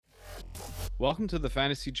Welcome to the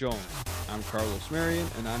Fantasy Jones. I'm Carlos Marion,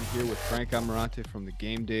 and I'm here with Frank Amarante from the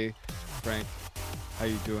Game Day. Frank, how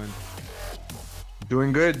you doing?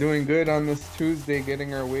 Doing good on this Tuesday,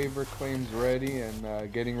 getting our waiver claims ready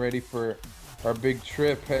and getting ready for our big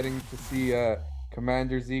trip, heading to see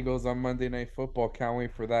Commanders Eagles on Monday Night Football. Can't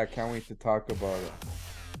wait for that. Can't wait to talk about it.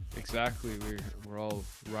 Exactly. We're all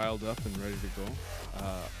riled up and ready to go.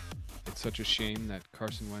 It's such a shame that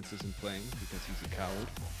Carson Wentz isn't playing because he's a coward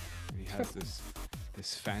and he has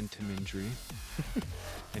this phantom injury.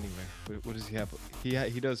 Anyway, what does he have?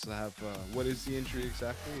 He does have. What is the injury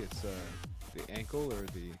exactly? It's the ankle or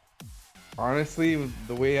the. Honestly,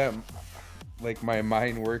 the way my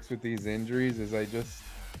mind works with these injuries is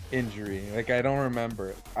injury. Like I don't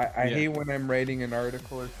remember. I Yeah. hate when I'm writing an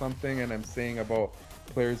article or something and I'm saying about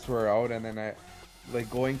players who are out and then I like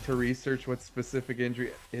going to research what specific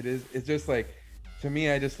injury it is. It's just like to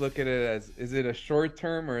me I just look at it as is it a short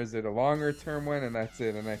term or is it a longer term one, and that's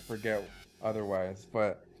it, and I forget otherwise.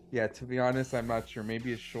 But yeah, to be honest, I'm not sure.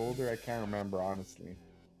 Maybe a shoulder. I can't remember honestly.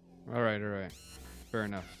 All right. Fair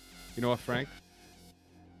enough. You know what, Frank?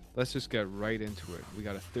 Let's just get right into it. We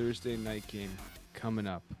got a Thursday night game coming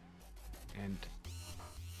up, and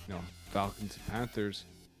Falcons and Panthers.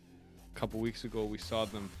 A couple weeks ago, we saw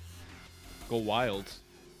them go wild,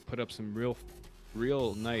 put up some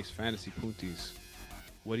real nice fantasy punties.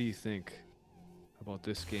 What do you think about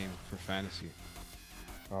this game for fantasy?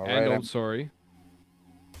 All And right.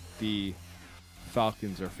 the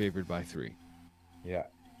Falcons are favored by 3. Yeah.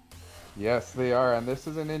 Yes, they are. And this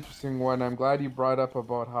is an interesting one. I'm glad you brought up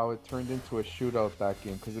about how it turned into a shootout that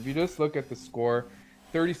game. Because if you just look at the score,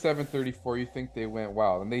 37-34, you think they went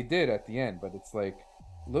wild. And they did at the end. But it's like,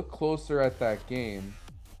 look closer at that game.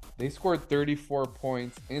 They scored 34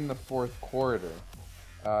 points in the fourth quarter.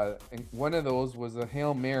 And one of those was a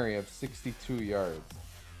Hail Mary of 62 yards.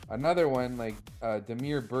 Another one, like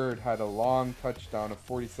Demir Bird, had a long touchdown of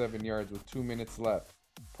 47 yards with 2 minutes left.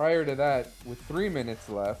 Prior to that, with 3 minutes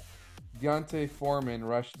left, Deontay Foreman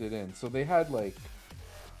rushed it in. So they had like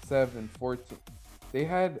 14. They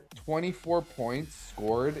had 24 points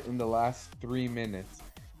scored in the last 3 minutes.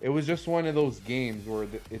 It was just one of those games where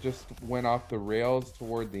it just went off the rails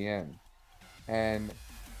toward the end. And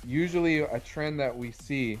usually a trend that we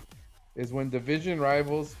see is when division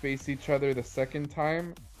rivals face each other the second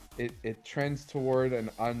time, it trends toward an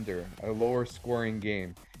under, a lower scoring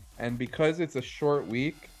game. And because it's a short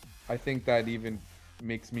week, I think that even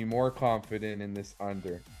makes me more confident in this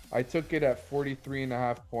under. I took it at 43 and a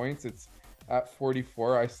half points. It's at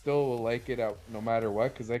 44. I still will like it at no matter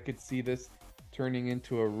what, because I could see this turning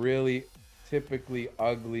into a really typically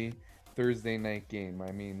ugly Thursday night game.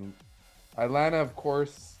 I mean, Atlanta, of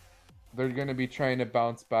course, they're going to be trying to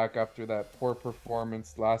bounce back after that poor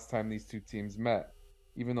performance last time these two teams met,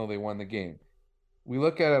 even though they won the game. We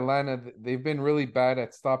look at Atlanta, they've been really bad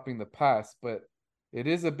at stopping the pass, but it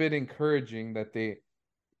is a bit encouraging that they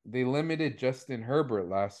limited Justin Herbert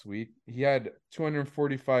last week. He had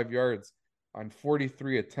 245 yards on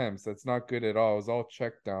 43 attempts. That's not good at all. It was all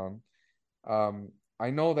check down. I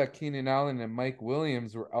know that Keenan Allen and Mike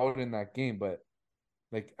Williams were out in that game, but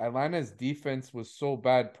like Atlanta's defense was so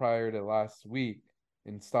bad prior to last week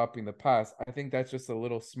in stopping the pass. I think that's just a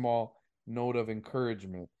little small note of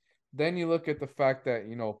encouragement. Then you look at the fact that,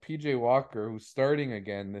 PJ Walker, who's starting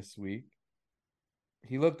again this week,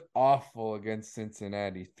 he looked awful against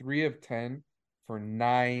Cincinnati. 3 of 10 for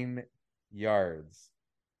 9 yards.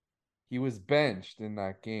 He was benched in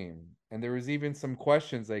that game. And there was even some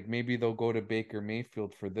questions like maybe they'll go to Baker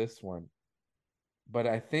Mayfield for this one. But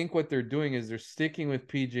I think what they're doing is they're sticking with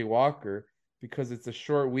PJ Walker because it's a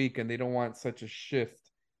short week and they don't want such a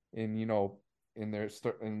shift in, in their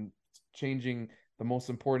start in changing the most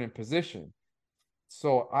important position.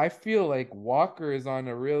 So I feel like Walker is on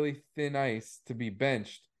a really thin ice to be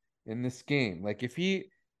benched in this game. Like if he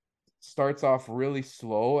starts off really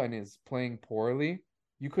slow and is playing poorly,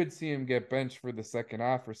 you could see him get benched for the second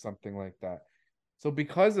half or something like that. So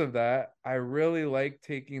because of that, I really like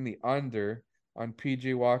taking the under on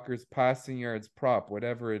PJ Walker's passing yards prop,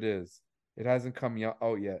 whatever it is. It hasn't come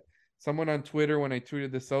out yet. Someone on Twitter, when I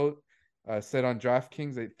tweeted this out, said on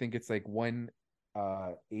DraftKings, I think it's like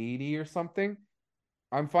 180 or something.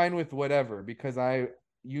 I'm fine with whatever because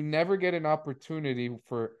you never get an opportunity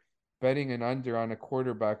for betting an under on a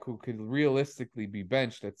quarterback who could realistically be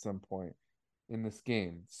benched at some point in this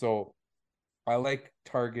game. So I like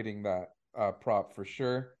targeting that prop for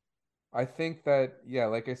sure. I think that, yeah,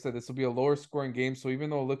 like I said, this will be a lower scoring game. So even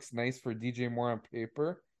though it looks nice for DJ Moore on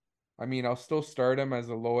paper, I mean, I'll still start him as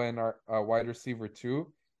a low end wide receiver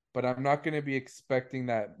too, but I'm not going to be expecting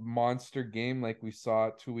that monster game like we saw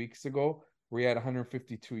 2 weeks ago where he had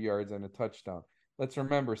 152 yards and a touchdown. Let's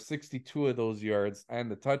remember 62 of those yards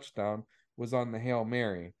and the touchdown was on the Hail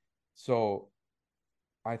Mary. So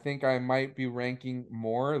I think I might be ranking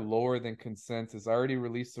more lower than consensus. I already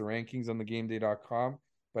released the rankings on thegameday.com,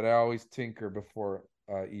 but I always tinker before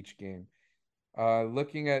each game.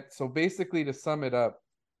 Looking at, so basically to sum it up,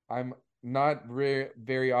 I'm not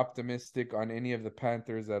very optimistic on any of the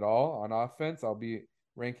Panthers at all on offense. I'll be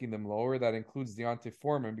ranking them lower. That includes Deontay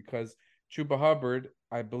Foreman because Chuba Hubbard,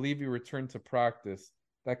 I believe he returned to practice.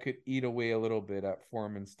 That could eat away a little bit at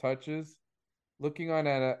Foreman's touches. Looking on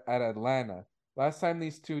at Atlanta, last time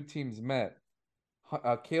these two teams met,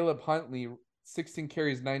 Caleb Huntley, 16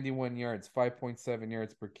 carries, 91 yards, 5.7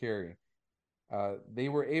 yards per carry. They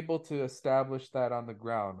were able to establish that on the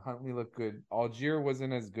ground. Huntley looked good. Algier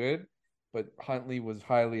wasn't as good, but Huntley was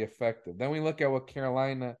highly effective. Then we look at what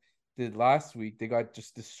Carolina did last week. They got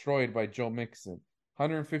just destroyed by Joe Mixon.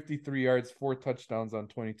 153 yards, 4 touchdowns on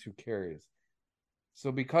 22 carries.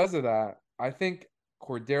 So because of that, I think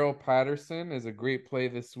Cordero Patterson is a great play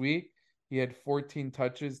this week. He had 14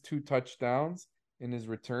 touches, 2 touchdowns in his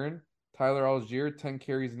return. Tyler Algier, 10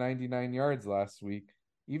 carries, 99 yards last week.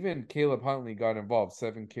 Even Caleb Huntley got involved,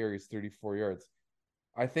 7 carries, 34 yards.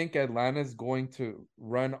 I think Atlanta's going to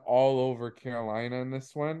run all over Carolina in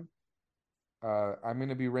this one. I'm going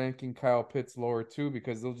to be ranking Kyle Pitts lower too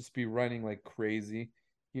because they'll just be running like crazy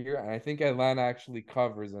here. And I think Atlanta actually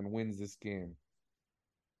covers and wins this game.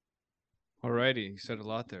 Alrighty, you said a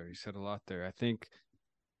lot there. You said a lot there. I think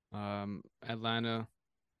Atlanta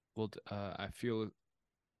will. I feel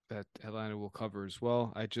that Atlanta will cover as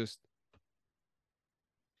well.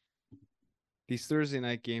 These Thursday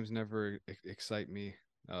night games never excite me.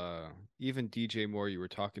 Even DJ Moore, you were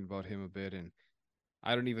talking about him a bit, and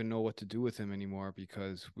I don't even know what to do with him anymore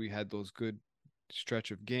because we had those good stretch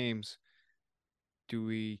of games. Do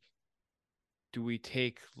we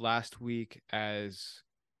take last week as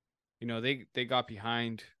they got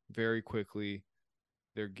behind very quickly.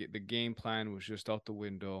 The game plan was just out the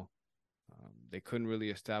window. They couldn't really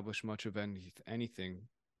establish much of anything.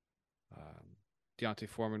 Deontay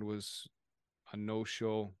Foreman was a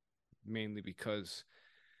no-show mainly because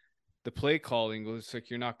the play calling was like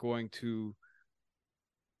you're not going to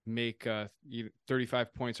make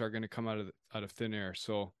 35 points are going to come out of thin air.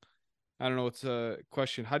 So I don't know. It's a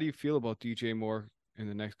question. How do you feel about DJ Moore in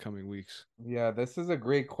the next coming weeks? Yeah, this is a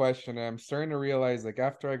great question. And I'm starting to realize, like,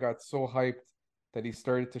 after I got so hyped that he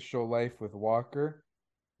started to show life with Walker,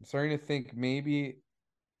 I'm starting to think maybe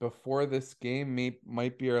before this game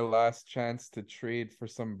might be our last chance to trade for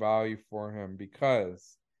some value for him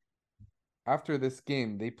because after this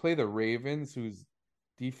game, they play the Ravens, whose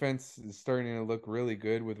defense is starting to look really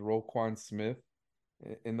good with Roquan Smith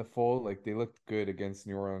in the fold. Like they looked good against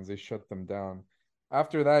New Orleans. They shut them down.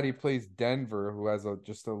 After that, he plays Denver, who has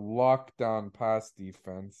just a lockdown pass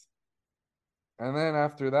defense. And then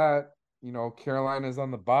after that, Carolina's on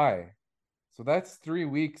the bye. So that's 3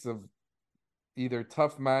 weeks of either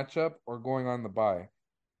tough matchup or going on the bye.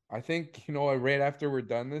 I think, right after we're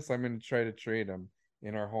done this, I'm going to try to trade him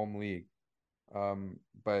in our home league.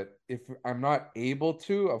 But if I'm not able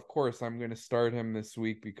to, of course, I'm going to start him this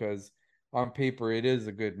week because on paper it is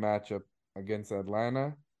a good matchup against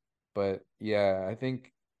Atlanta. But yeah, I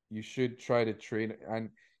think you should try to trade. And,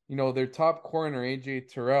 their top corner, AJ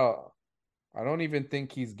Terrell, I don't even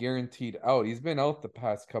think he's guaranteed out. He's been out the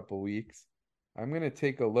past couple weeks. I'm going to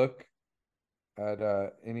take a look at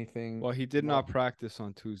anything. Well, he did not practice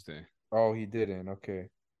on Tuesday. Oh, he didn't. Okay.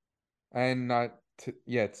 And not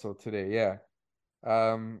yet. So today, yeah.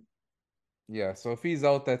 Um, yeah. So if he's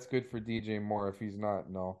out, that's good for DJ Moore. If he's not,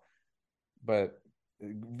 no. But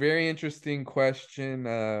very interesting question.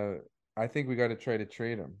 I think we got to try to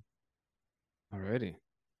trade him. Alrighty.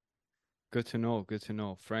 Good to know. Good to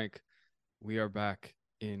know. Frank, we are back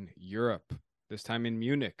in Europe, this time in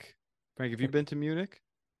Munich. Frank, have you been to Munich?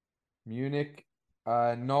 Munich.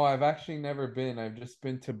 No, I've actually never been. I've just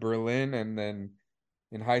been to Berlin, and then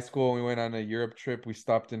in high school we went on a Europe trip. We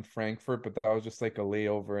stopped in Frankfurt, but that was just like a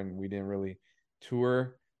layover and we didn't really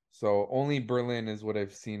tour. So only Berlin is what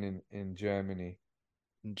I've seen in Germany.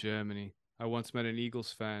 In Germany. I once met an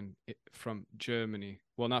Eagles fan from Germany.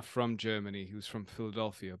 Well, not from Germany. He was from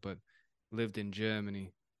Philadelphia, but lived in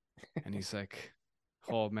Germany. And he's like,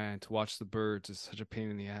 "Oh man, to watch the birds is such a pain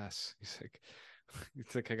in the ass." He's like,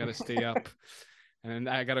 "It's like I gotta stay up, and then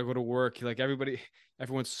I gotta go to work." Like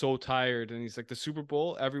everyone's so tired, and he's like, "The Super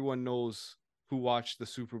Bowl, everyone knows who watched the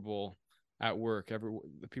Super Bowl at work.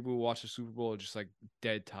 The people who watch the Super Bowl are just like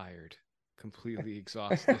dead tired, completely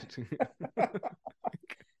exhausted."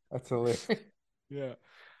 That's hilarious. Yeah.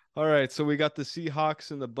 All right, so we got the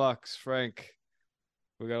Seahawks and the Bucks. Frank,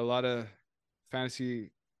 we got a lot of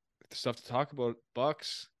fantasy stuff to talk about.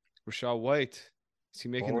 Bucks, Rashad White, is he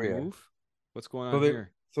making Oh the yeah. move? What's going So on there,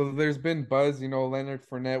 here? so there's been buzz. Leonard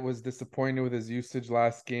Fournette was disappointed with his usage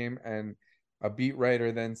last game, and a beat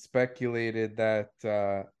writer then speculated that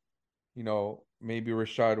maybe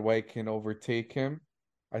Rashad White can overtake him.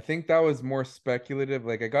 I think that was more speculative.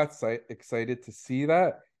 Like I got excited to see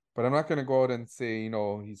that, but I'm not going to go out and say,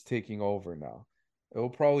 he's taking over now. It will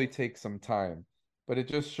probably take some time, but it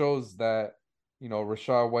just shows that,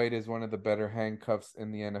 Rashad White is one of the better handcuffs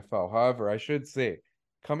in the NFL. However, I should say,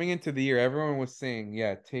 coming into the year, everyone was saying,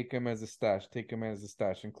 yeah, take him as a stash, take him as a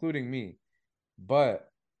stash, including me. But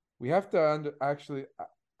we have to actually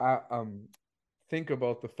think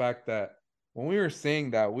about the fact that when we were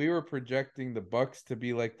saying that, we were projecting the Bucks to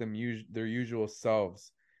be like their usual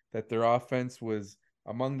selves, that their offense was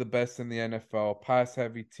among the best in the NFL, pass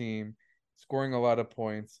heavy team, scoring a lot of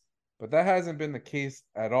points. But that hasn't been the case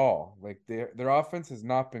at all. Like their offense has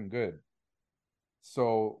not been good.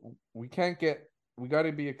 So we got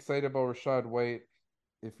to be excited about Rashad White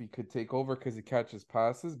if he could take over because he catches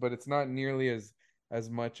passes, but it's not nearly as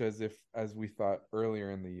much as we thought earlier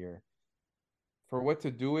in the year. For what to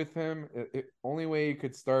do with him, only way you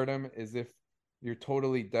could start him is if you're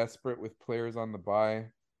totally desperate with players on the bye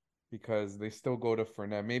because they still go to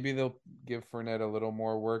Fournette. Maybe they'll give Fournette a little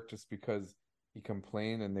more work just because he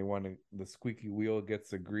complained and they want to the squeaky wheel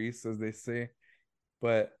gets the grease, as they say.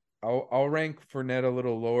 But I'll rank Fournette a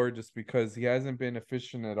little lower just because he hasn't been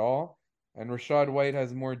efficient at all, and Rashad White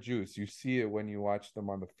has more juice. You see it when you watch them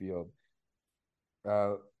on the field.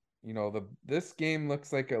 Uh, this game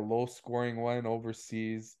looks like a low scoring one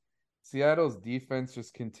overseas. Seattle's defense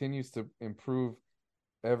just continues to improve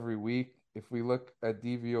every week. If we look at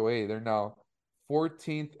DVOA, they're now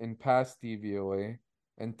 14th in pass DVOA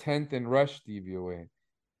and 10th in rush DVOA.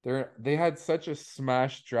 They had such a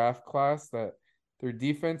smash draft class that their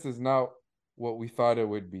defense is not what we thought it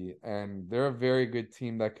would be, and they're a very good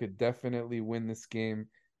team that could definitely win this game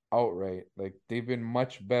outright. Like they've been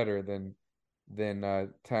much better than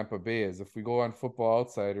Tampa Bay is. If we go on Football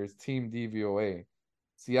Outsiders, Team DVOA,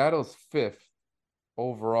 Seattle's fifth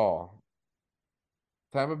overall.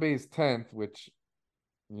 Tampa Bay's 10th, which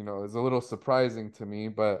is a little surprising to me,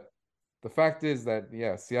 but the fact is that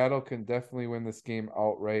yeah, Seattle can definitely win this game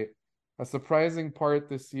outright. A surprising part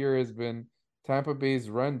this year has been Tampa Bay's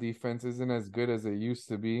run defense isn't as good as it used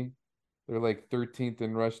to be. They're like 13th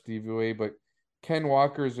in rush DVOA, but Ken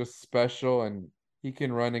Walker is just special and he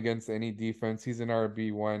can run against any defense. He's an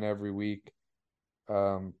RB1 every week.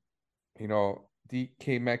 Um,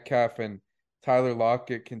 DK Metcalf and Tyler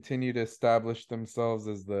Lockett continue to establish themselves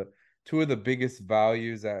as the two of the biggest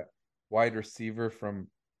values at wide receiver from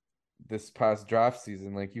this past draft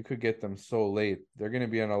season. Like you could get them so late. They're going to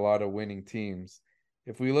be on a lot of winning teams.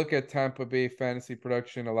 If we look at Tampa Bay fantasy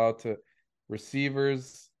production allowed to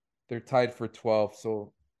receivers, they're tied for 12th.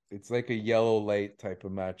 So it's like a yellow light type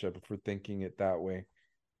of matchup if we're thinking it that way.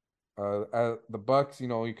 The Bucks,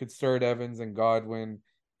 you could start Evans and Godwin.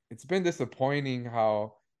 It's been disappointing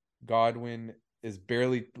how Godwin is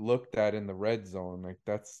barely looked at in the red zone. Like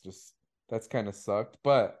that's kind of sucked.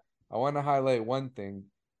 But I want to highlight one thing.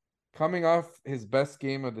 Coming off his best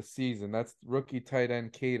game of the season, that's rookie tight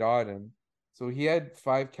end Cade Otton. So he had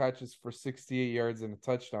 5 catches for 68 yards and a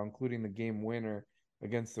touchdown, including the game winner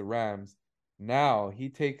against the Rams. Now he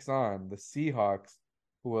takes on the Seahawks,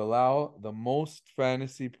 who allow the most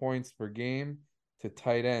fantasy points per game to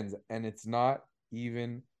tight ends, and it's not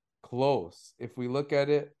even close. If we look at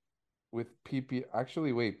it with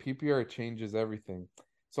PPR changes everything.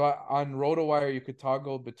 So on RotoWire, you could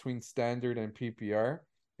toggle between standard and PPR.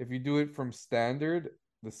 If you do it from standard,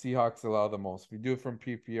 the Seahawks allow the most. If you do it from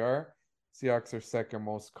PPR, Seahawks are second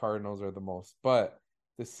most, Cardinals are the most. But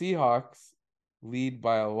the Seahawks lead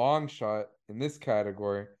by a long shot in this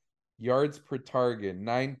category. Yards per target,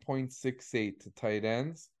 9.68 to tight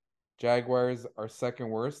ends. Jaguars are second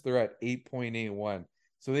worst. They're at 8.81.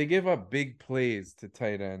 So they give up big plays to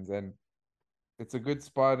tight ends, and it's a good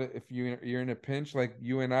spot if you're in a pinch like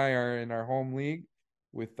you and I are in our home league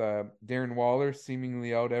with Darren Waller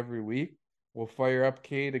seemingly out every week. We'll fire up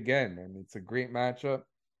Cade again, and it's a great matchup.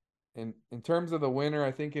 And in terms of the winner,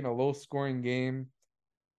 I think in a low-scoring game,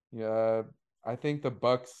 yeah, I think the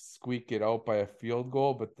Bucks squeak it out by a field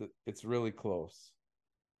goal, but it's really close.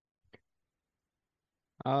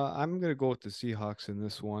 I'm gonna go with the Seahawks in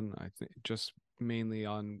this one. I think just mainly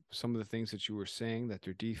on some of the things that you were saying, that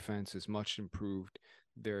their defense is much improved.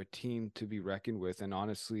 They're a team to be reckoned with, and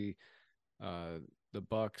honestly, uh, the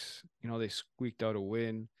Bucks, they squeaked out a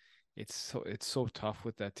win it's so tough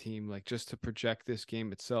with that team. Like just to project this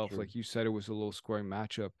game itself, True. like you said, it was a low scoring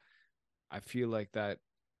matchup. I feel like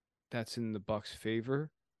that's in the Bucks'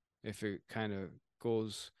 favor if it kind of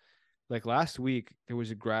goes like last week. There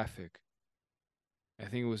was a graphic. I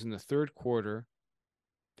think it was in the third quarter.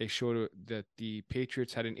 They showed that the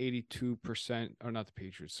Patriots had an 82%, or not the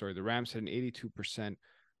Patriots, sorry, the Rams had an 82%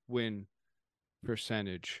 win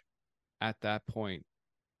percentage at that point,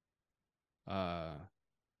 uh,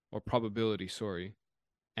 or probability, sorry,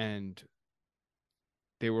 and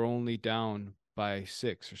they were only down by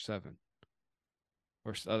 6 or 7,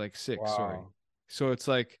 or like 6, sorry. Wow. So it's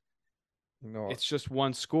like You know, it's just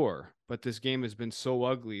one score, but this game has been so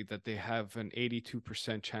ugly that they have an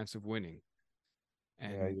 82% chance of winning. yeah,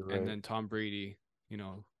 And you're and right. then Tom Brady,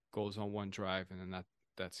 goes on one drive, and then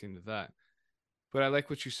that's the end of that. But I like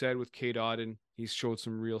what you said with Kate Auden. He's showed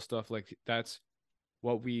some real stuff. Like that's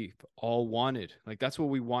what we all wanted. Like that's what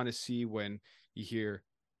we want to see when you hear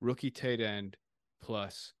rookie tight end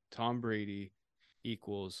plus Tom Brady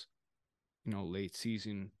equals, late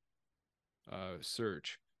season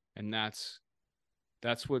surge. And that's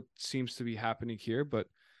what seems to be happening here, but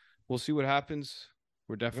we'll see what happens.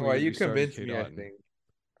 We're You know definitely what? going to You be starting convinced Kate me, I Auden. think.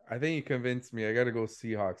 I think you convinced me. I got to go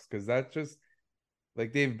Seahawks because that's just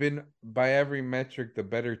like they've been by every metric the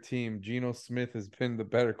better team. Geno Smith has been the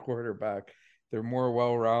better quarterback. They're more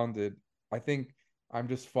well-rounded. I think I'm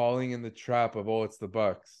just falling in the trap of it's the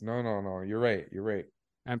Bucks. No, no, no. You're right. You're right.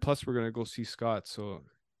 And plus we're going to go see Scott, so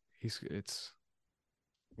he's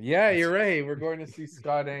Yeah, it's you're right. We're going to see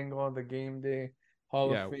Scott Angle on the game day.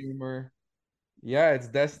 Hall of yeah, Famer. Yeah, it's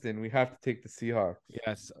destined. We have to take the Seahawks.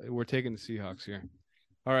 yes, we're taking the Seahawks here.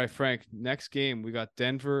 All right, Frank, next game we got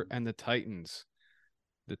Denver and the Titans.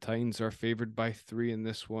 The Titans are favored by 3 in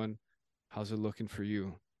this one. How's it looking for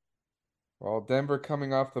you? Well, Denver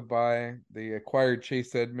coming off the bye, they acquired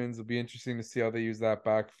Chase Edmonds. It'll be interesting to see how they use that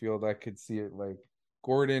backfield. I could see it like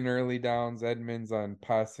Gordon early downs, Edmonds on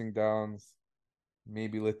passing downs.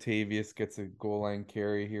 Maybe Latavius gets a goal line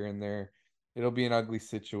carry here and there. It'll be an ugly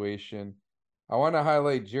situation. I want to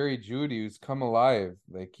highlight Jerry Jeudy, who's come alive.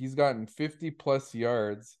 Like he's gotten 50 plus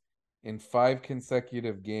yards in 5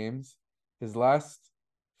 consecutive games. His last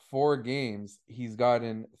 4 games, he's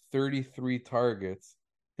gotten 33 targets.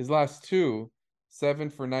 His last two, 7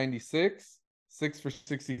 for 96, 6 for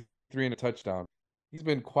 63, and a touchdown. He's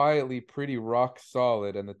been quietly pretty rock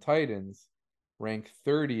solid, and the Titans rank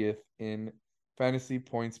 30th in fantasy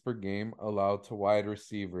points per game allowed to wide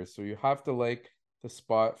receivers. So you have to like the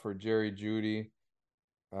spot for Jerry Jeudy.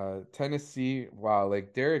 Tennessee, wow,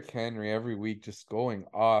 like Derrick Henry every week just going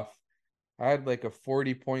off. I had like a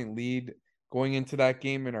 40-point lead going into that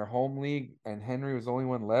game in our home league, and Henry was the only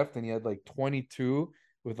one left, and he had like 22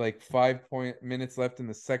 with like 5 minutes left in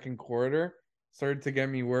the second quarter. Started to get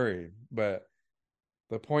me worried. But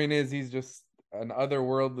the point is, he's just an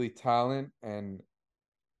otherworldly talent, and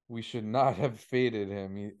we should not have faded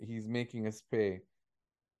him. He's making us pay.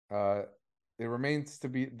 Uh, it remains to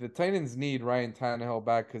be the Titans need Ryan Tannehill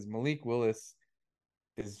back because Malik Willis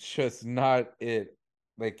is just not it.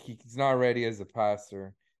 Like he's not ready as a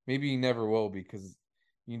passer. Maybe he never will be because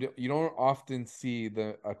you don't often see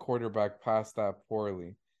a quarterback pass that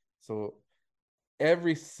poorly. So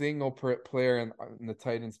every single player in the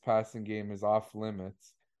Titans passing game is off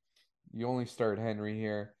limits. You only start Henry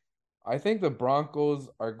here. I think the Broncos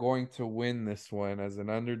are going to win this one as an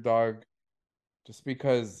underdog just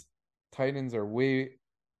because Titans are way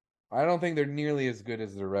I don't think they're nearly as good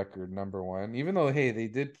as their record, number one. Even though, hey, they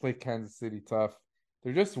did play Kansas City tough.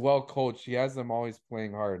 They're just well coached. He has them always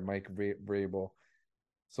playing hard, Mike Vrabel.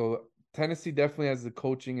 So Tennessee definitely has the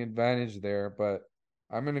coaching advantage there, but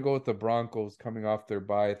I'm gonna go with the Broncos coming off their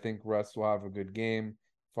bye. I think Russ will have a good game,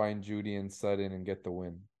 find Judy and Sutton, and get the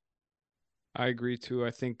win. I agree too.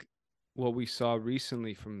 I think what we saw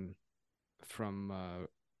recently from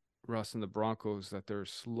Russ and the Broncos that they're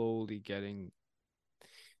slowly getting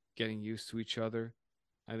used to each other.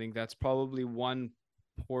 I think that's probably one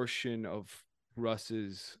portion of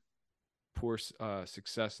Russ's poor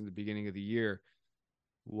success in the beginning of the year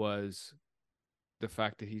was the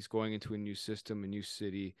fact that he's going into a new system, a new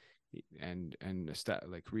city, and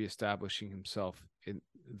like reestablishing himself in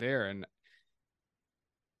there. And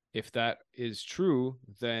if that is true,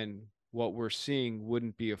 then what we're seeing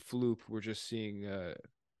wouldn't be a fluke. We're just seeing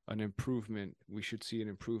an improvement. We should see an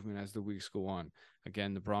improvement as the weeks go on.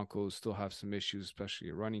 Again, the Broncos still have some issues, especially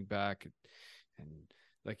at running back, and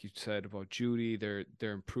like you said about Judy, they're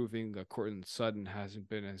improving. Cortland Sutton hasn't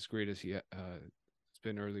been as great as he has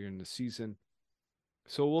been earlier in the season,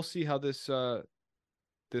 so we'll see how this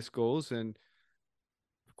goes. And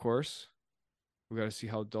of course, we got to see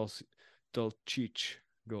how Dulcich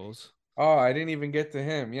goes. Oh, I didn't even get to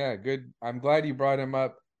him. Yeah, good. I'm glad you brought him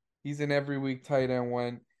up. He's an every week tight end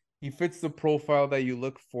one. He fits the profile that you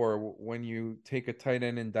look for when you take a tight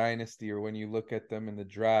end in Dynasty or when you look at them in the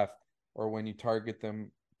draft or when you target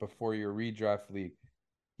them before your redraft league.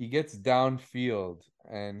 He gets downfield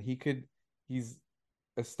and he's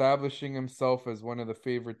establishing himself as one of the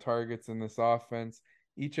favorite targets in this offense.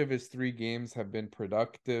 Each of his 3 games have been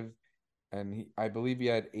productive, and I believe he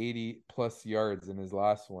had 80 plus yards in his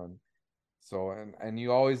last one. So and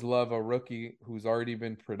you always love a rookie who's already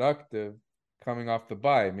been productive coming off the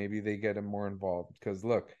bye. Maybe they get him more involved because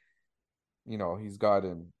look, he's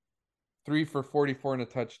gotten 3 for 44 and a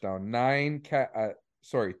touchdown,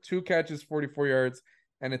 2 catches, 44 yards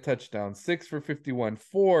and a touchdown, 6 for 51,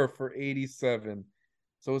 4 for 87.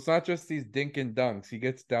 So it's not just these dink and dunks. He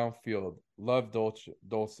gets downfield. Love Dolcich,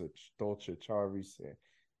 however you say,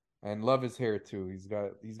 and love his hair too. He's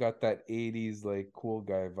got that 80s like cool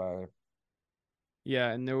guy vibe.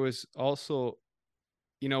 Yeah, and there was also,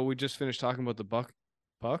 we just finished talking about the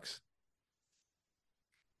Bucks.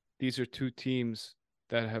 These are two teams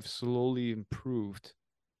that have slowly improved,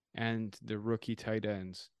 and the rookie tight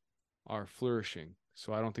ends are flourishing.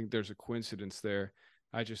 So I don't think there's a coincidence there.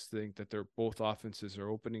 I just think that they're both offenses are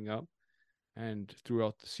opening up, and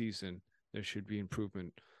throughout the season there should be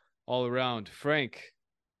improvement all around. Frank,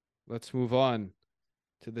 let's move on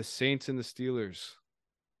to the Saints and the Steelers.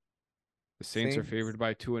 The Saints are Saints. favored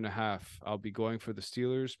by 2.5. I'll be going for the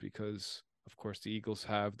Steelers because, of course, the Eagles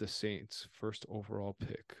have the Saints' first overall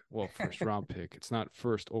pick. Well, first round pick. It's not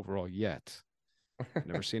first overall yet.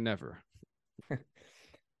 Never say never.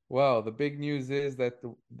 Well, the big news is that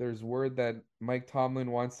there's word that Mike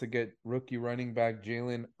Tomlin wants to get rookie running back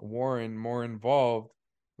Jalen Warren more involved,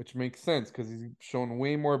 which makes sense because he's shown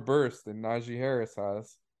way more burst than Najee Harris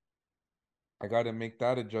has. I got to make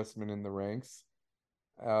that adjustment in the ranks.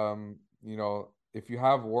 If you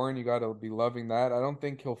have Warren, you got to be loving that. I don't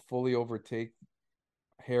think he'll fully overtake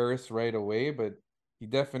Harris right away, but he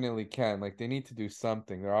definitely can. Like they need to do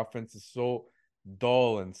something. Their offense is so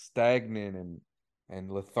dull and stagnant and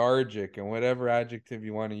lethargic and whatever adjective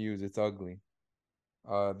you want to use, it's ugly.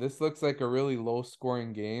 This looks like a really low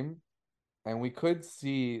scoring game, and we could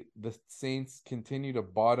see the Saints continue to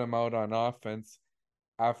bottom out on offense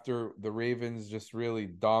after the Ravens just really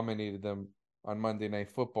dominated them on Monday Night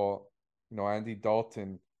Football. Andy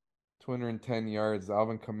Dalton 210 yards.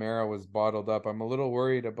 Alvin Kamara was bottled up. I'm a little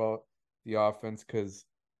worried about the offense because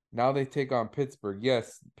now they take on Pittsburgh.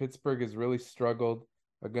 Yes, Pittsburgh has really struggled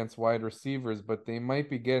against wide receivers, but they might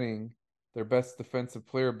be getting their best defensive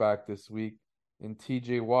player back this week in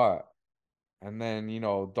TJ Watt. And then,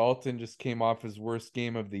 Dalton just came off his worst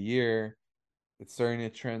game of the year. It's starting to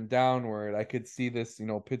trend downward. I could see this,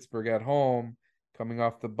 Pittsburgh at home coming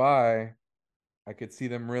off the bye. I could see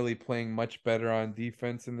them really playing much better on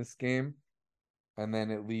defense in this game. And then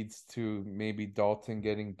it leads to maybe Dalton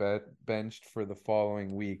getting benched for the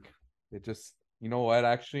following week. It just, you know what?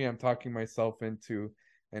 Actually, I'm talking myself into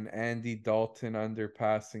an Andy Dalton under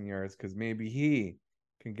passing yards because maybe he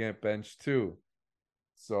can get benched too.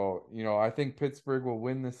 So, I think Pittsburgh will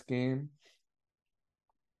win this game.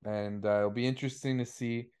 And it'll be interesting to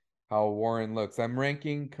see how Warren looks. I'm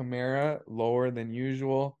ranking Kamara lower than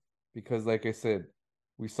usual because, like I said,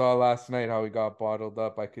 we saw last night how he got bottled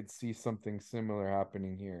up. I could see something similar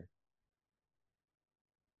happening here.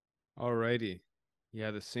 Alrighty.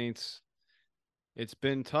 Yeah, the Saints. It's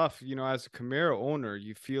been tough. As a Kamara owner,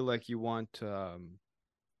 you feel like you want,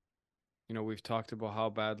 we've talked about how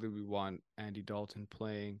badly we want Andy Dalton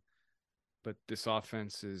playing, but this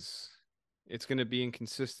offense it's going to be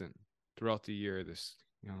inconsistent throughout the year. This,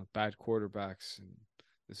 bad quarterbacks, and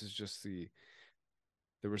this is just the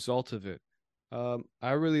result of it.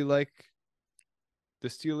 I really like the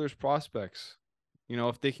Steelers' prospects.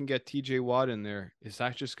 If they can get TJ Watt in there, is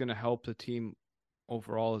that just going to help the team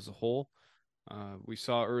overall as a whole? We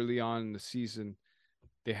saw early on in the season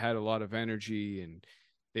they had a lot of energy and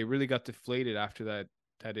they really got deflated after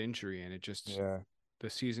that injury, and it just Yeah. the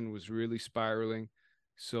season was really spiraling.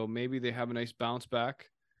 So maybe they have a nice bounce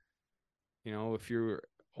back. If you're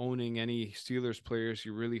owning any Steelers players,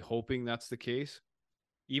 you're really hoping that's the case.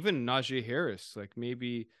 Even Najee Harris, like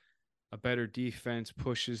maybe a better defense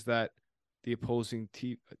pushes the opposing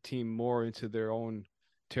team more into their own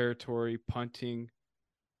territory, punting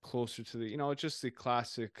closer to just the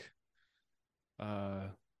classic uh,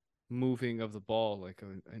 moving of the ball, like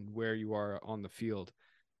and where you are on the field.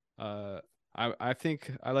 I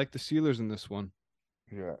think I like the Steelers in this one,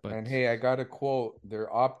 Yeah. but And hey, I got a quote.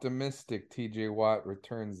 They're optimistic TJ Watt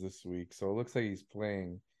returns this week. So it looks like he's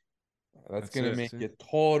playing. That's That's gonna it. make See? a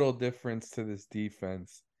total difference to this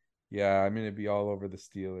defense. Yeah, I'm gonna be all over the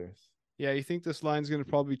Steelers. Yeah, you think this line's gonna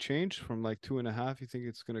probably change from like 2.5? You think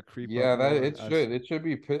it's gonna creep up Yeah, that more it as should. It should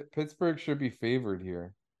be Pittsburgh should be favored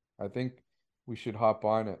here. I think we should hop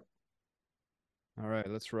on it. all right,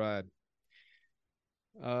 let's ride.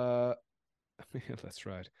 Uh let's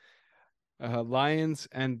ride. Lions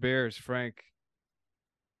and Bears, Frank.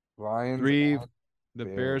 Lions Three. and The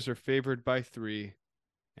Bears. Bears are favored by 3,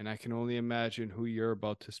 and I can only imagine who you're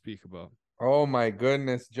about to speak about. Oh my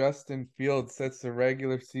goodness. Justin Fields sets the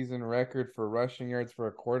regular season record for rushing yards for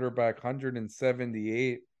a quarterback,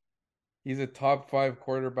 178. He's a top 5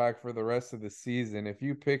 quarterback for the rest of the season. If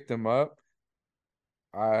you picked him up,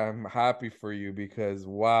 I'm happy for you because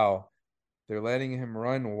wow, they're letting him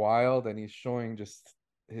run wild and he's showing just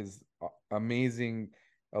his amazing,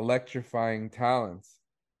 electrifying talents.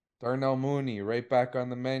 Darnell Mooney right back on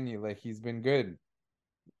the menu. Like he's been good.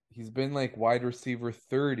 He's been like wide receiver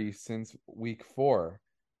 30 since week 4.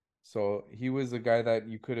 So he was a guy that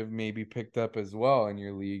you could have maybe picked up as well in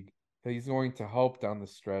your league. He's going to help down the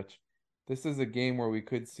stretch. This is a game where we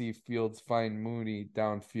could see Fields find Mooney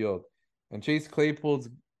downfield. And Chase Claypool's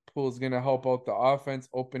going to help out the offense,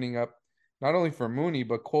 opening up not only for Mooney,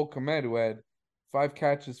 but Cole Kmet, who had 5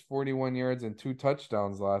 catches, 41 yards, and 2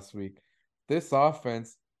 touchdowns last week. This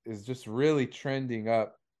offense is just really trending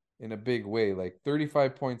up in a big way. Like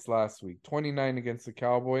 35 points last week, 29 against the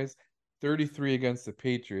Cowboys, 33 against the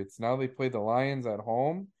Patriots. Now they play the Lions at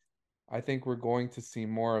home. I think we're going to see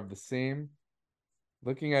more of the same.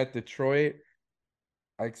 Looking at Detroit,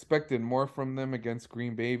 I expected more from them against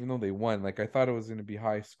Green Bay, even though they won. Like I thought it was going to be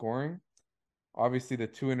high scoring. Obviously, the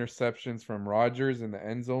 2 interceptions from Rodgers in the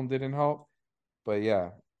end zone didn't help. But yeah,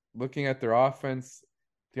 looking at their offense,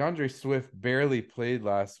 DeAndre Swift barely played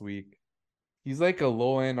last week. He's like a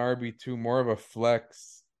low end RB2, more of a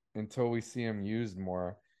flex until we see him used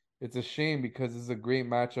more. It's a shame because it's a great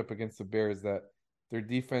matchup against the Bears that their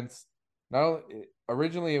defense now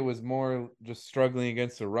originally it was more just struggling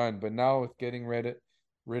against the run, but now with getting rid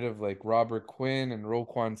of like Robert Quinn and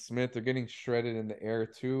Roquan Smith, they're getting shredded in the air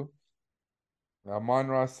too.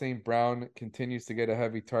 Monroe St. Brown continues to get a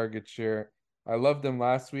heavy target share. I loved him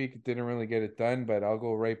last week. Didn't really get it done, but I'll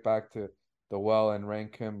go right back to the well and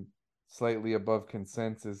rank him slightly above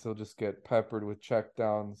consensus. He'll just get peppered with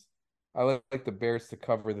checkdowns. I like the Bears to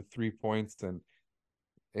cover the 3 points, and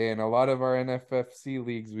in a lot of our NFFC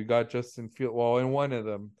leagues, we got Justin Field. Well, in one of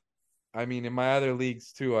them, I mean, in my other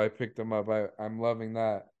leagues too, I picked him up. I'm loving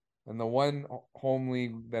that. And the one home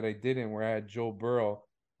league that I didn't, where I had Joe Burrow,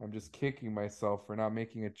 I'm just kicking myself for not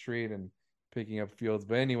making a trade and picking up Fields.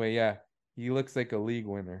 But anyway, yeah, he looks like a league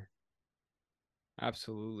winner.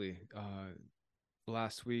 Absolutely.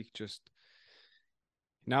 Last week, just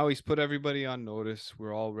now he's put everybody on notice.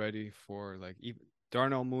 We're all ready for like even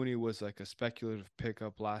Darnell Mooney was like a speculative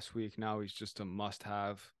pickup last week. Now he's just a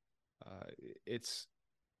must-have. Uh, it's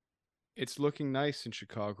it's looking nice in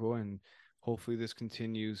Chicago, and hopefully this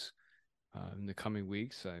continues in the coming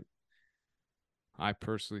weeks. I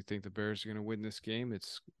personally think the Bears are going to win this game.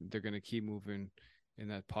 They're going to keep moving in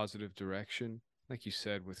that positive direction. Like you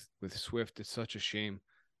said, with Swift, it's such a shame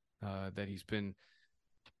that he's been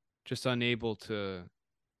just unable to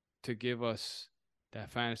give us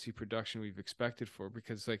that fantasy production we've expected for,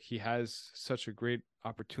 because like he has such a great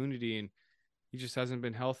opportunity and he just hasn't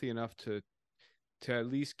been healthy enough to at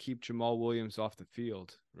least keep Jamal Williams off the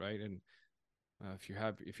field, right? And if you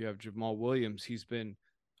have Jamal Williams, he's been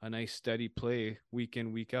a nice steady play week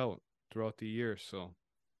in week out throughout the year. So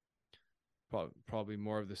probably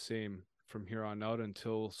more of the same from here on out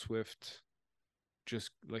until Swift,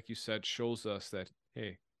 just like you said, shows us that,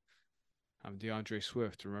 hey, I'm DeAndre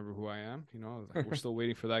Swift. Remember who I am? We're still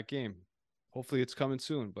waiting for that game. Hopefully it's coming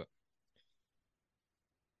soon. But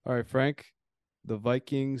all right, Frank, the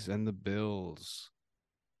Vikings and the Bills.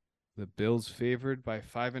 The Bills favored by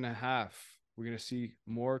 5.5. We're gonna see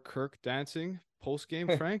more Kirk dancing post game,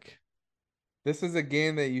 Frank. This is a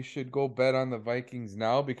game that you should go bet on the Vikings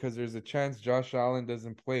now because there's a chance Josh Allen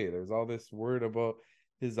doesn't play. There's all this word about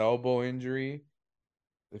his elbow injury.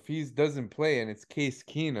 If he doesn't play and it's Case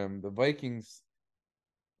Keenum, the Vikings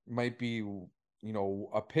might be,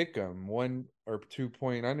 a pick 'em, 1 or 2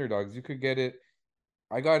 point underdogs. You could get it.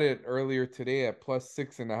 I got it earlier today at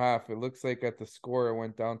 +6.5. It looks like at the score it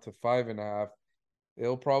went down to 5.5.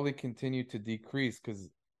 It'll probably continue to decrease because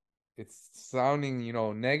it's sounding,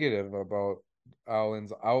 negative about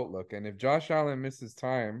Allen's outlook. And if Josh Allen misses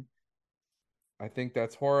time, I think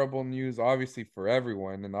that's horrible news, obviously for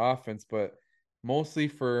everyone in the offense, but mostly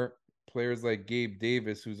for players like Gabe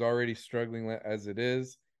Davis, who's already struggling as it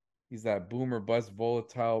is. He's that boomer bust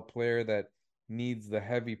volatile player that needs the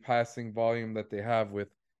heavy passing volume that they have with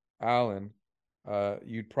Allen.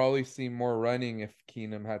 You'd probably see more running if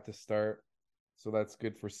Keenum had to start. So that's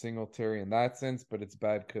good for Singletary in that sense, but it's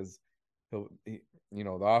bad because the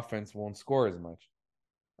offense won't score as much.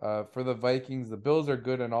 For the Vikings, the Bills are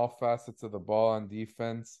good in all facets of the ball on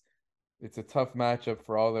defense. It's a tough matchup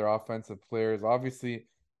for all their offensive players. Obviously,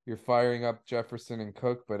 you're firing up Jefferson and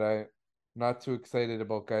Cook, but I'm not too excited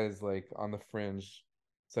about guys like on the fringe,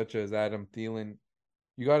 such as Adam Thielen.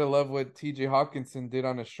 You got to love what TJ Hawkinson did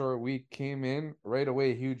on a short week. Came in right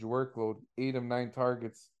away, huge workload, 8 of 9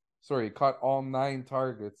 targets. Sorry, caught all 9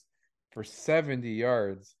 targets for 70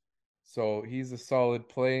 yards. So he's a solid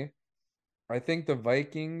play. I think the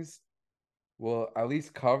Vikings will at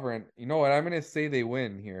least cover. And you know what? I'm going to say they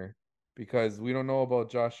win here because we don't know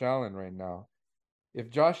about Josh Allen right now. If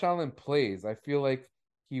Josh Allen plays, I feel like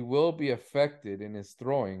he will be affected in his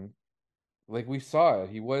throwing. Like we saw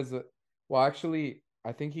it. Well, actually,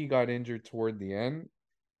 I think he got injured toward the end.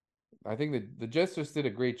 I think the Jets just did a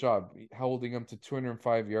great job holding him to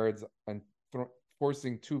 205 yards and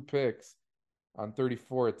forcing 2 picks on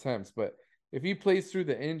 34 attempts. But if he plays through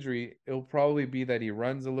the injury, it'll probably be that he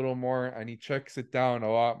runs a little more and he checks it down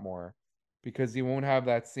a lot more because he won't have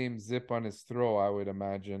that same zip on his throw, I would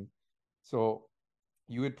imagine. So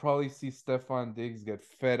you would probably see Stephon Diggs get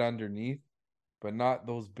fed underneath, but not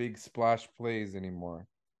those big splash plays anymore.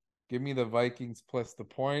 Give me the Vikings plus the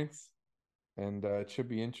points, and it should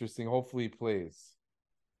be interesting. Hopefully, he plays.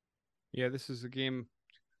 Yeah, this is a game.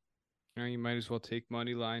 You might as well take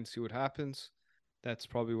money line, see what happens. That's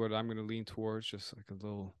probably what I'm going to lean towards, just like a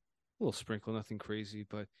little sprinkle, nothing crazy.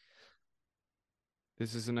 But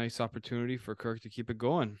this is a nice opportunity for Kirk to keep it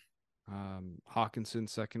going. Hawkinson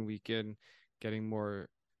second weekend, getting more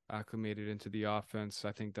acclimated into the offense.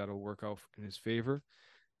 I think that'll work out in his favor.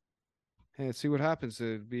 Hey, let's see what happens.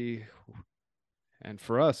 And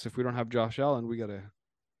for us, if we don't have Josh Allen, we gotta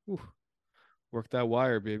work that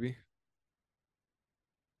wire, baby.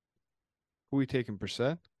 Who we taking,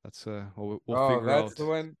 Brissett? That's we'll Oh, figure that's out. the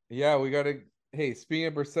one. Yeah, we gotta. Hey, speaking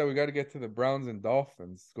of Brissett, we gotta get to the Browns and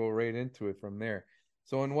Dolphins. Go right into it from there.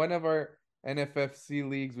 So in one of our NFFC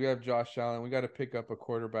leagues, we have Josh Allen. We got to pick up a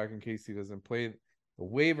quarterback in case he doesn't play. The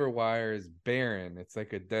waiver wire is barren. It's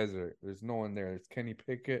like a desert. There's no one there. There's Kenny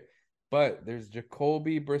Pickett, but there's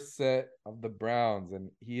Jacoby Brissett of the Browns, and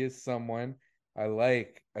he is someone I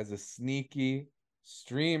like as a sneaky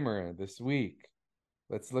streamer this week.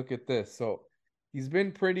 Let's look at this. So he's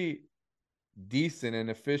been pretty decent and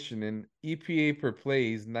efficient in EPA per play.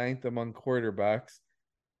 He's ninth among quarterbacks.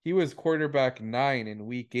 He was quarterback 9 in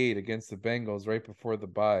week 8 against the Bengals right before the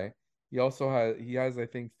bye. He has I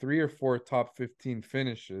think 3 or 4 top 15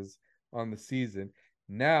 finishes on the season.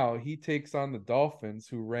 Now he takes on the Dolphins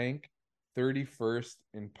who rank 31st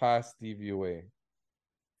in pass DVOA.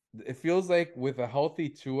 It feels like with a healthy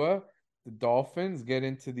Tua, the Dolphins get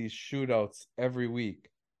into these shootouts every week.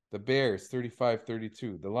 The Bears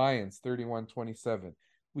 35-32, the Lions 31-27.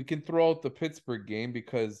 We can throw out the Pittsburgh game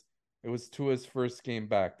because it was Tua's first game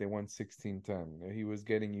back. They won 16-10. He was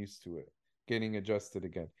getting used to it, getting adjusted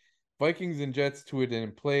again. Vikings and Jets, Tua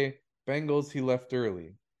didn't play. Bengals, he left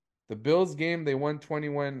early. The Bills game, they won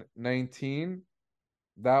 21-19.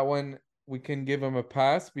 That one, we can give him a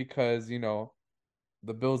pass because,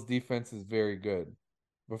 the Bills defense is very good.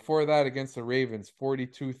 Before that, against the Ravens,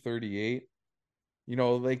 42-38.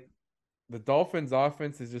 Like the Dolphins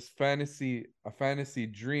offense is just a fantasy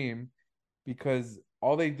dream because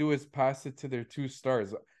all they do is pass it to their 2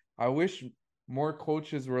 stars. I wish more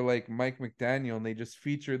coaches were like Mike McDaniel and they just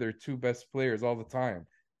feature their 2 best players all the time.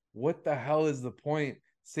 What the hell is the point?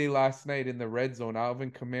 Say last night in the red zone, Alvin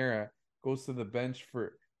Kamara goes to the bench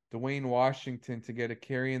for Dwayne Washington to get a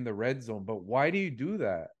carry in the red zone. But why do you do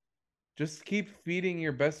that? Just keep feeding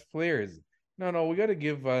your best players. No, we got to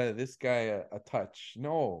give this guy a touch.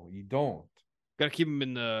 No, you don't. Got to keep him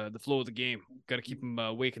in the flow of the game. Got to keep him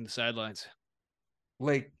awake in the sidelines.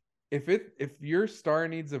 Like if your star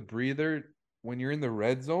needs a breather when you're in the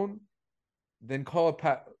red zone, then call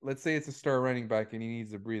let's say it's a star running back and he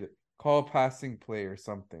needs a breather. Call a passing play or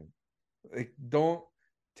something. Like don't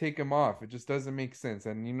take him off. It just doesn't make sense.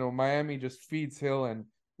 And Miami just feeds Hill and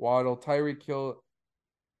Waddle. Tyreek Hill,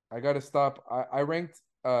 I gotta stop. I ranked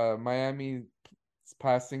Miami's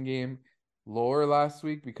passing game lower last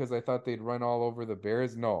week because I thought they'd run all over the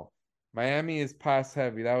Bears. No. Miami is pass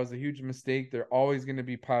heavy. That was a huge mistake. They're always going to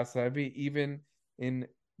be pass heavy, even in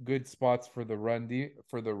good spots for the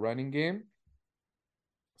running game.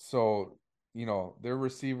 So, their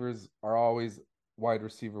receivers are always wide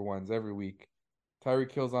receiver ones every week.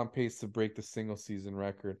 Tyreek Hill's on pace to break the single season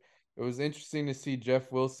record. it was interesting to see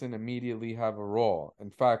Jeff Wilson immediately have a role. In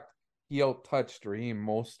fact, he out-touched Raheem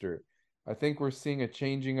Mostert. I think we're seeing a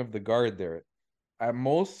changing of the guard there. At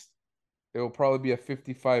most, it will probably be a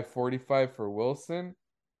 55-45 for Wilson,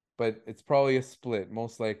 but it's probably a split,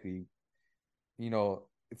 most likely.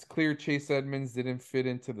 It's clear Chase Edmonds didn't fit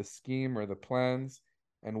into the scheme or the plans,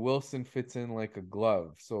 and Wilson fits in like a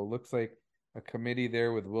glove. So it looks like a committee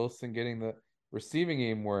there with Wilson getting the receiving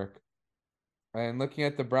game work. And looking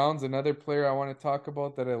at the Browns, another player I want to talk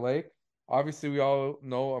about that I like. Obviously, we all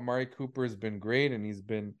know Amari Cooper has been great and he's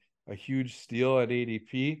been a huge steal at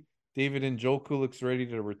ADP. David Njoku looks ready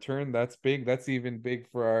to return. That's big. That's even big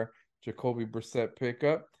for our Jacoby Brissett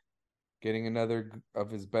pickup, getting another of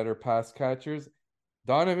his better pass catchers.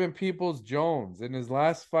 Donovan Peoples-Jones in his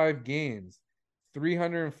last 5 games,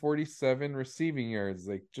 347 receiving yards,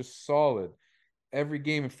 like just solid. Every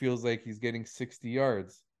game it feels like he's getting 60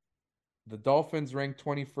 yards. The Dolphins rank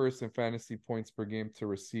 21st in fantasy points per game to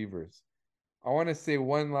receivers. I want to say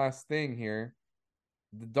one last thing here.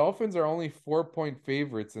 The Dolphins are only 4-point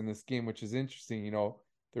favorites in this game, which is interesting.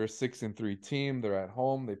 They're a 6-3 team. They're at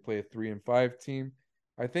home. They play a 3-5 team.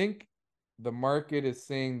 I think the market is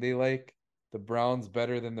saying they like the Browns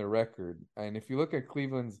better than their record. And if you look at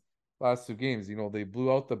Cleveland's last 2 games, they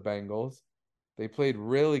blew out the Bengals. They played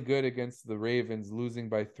really good against the Ravens, losing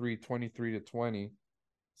by 23-20.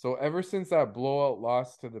 So ever since that blowout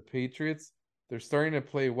loss to the Patriots, they're starting to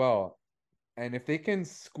play well. And if they can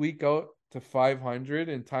squeak out to 500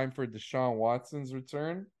 in time for Deshaun Watson's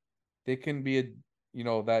return, they can be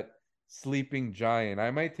that sleeping giant. I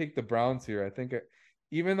might take the Browns here. I think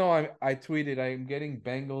even though I tweeted I'm getting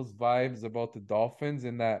Bengals vibes about the Dolphins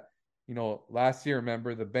in that, last year,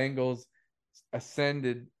 remember the Bengals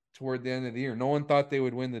ascended toward the end of the year. No one thought they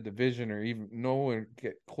would win the division or even no one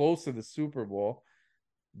get close to the Super Bowl.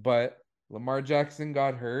 But Lamar Jackson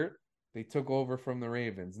got hurt. They took over from the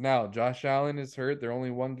Ravens. Now, Josh Allen is hurt. They're only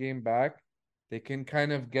 1 game back. They can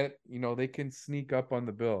kind of they can sneak up on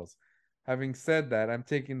the Bills. Having said that, I'm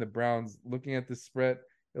taking the Browns. Looking at the spread,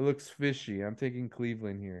 it looks fishy. I'm taking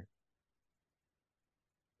Cleveland here.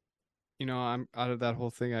 I'm out of that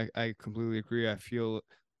whole thing. I completely agree. I feel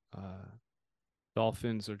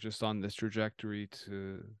Dolphins are just on this trajectory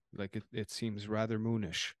to like it seems rather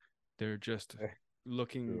moonish. They're just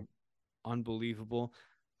looking unbelievable.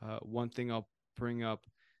 One thing I'll bring up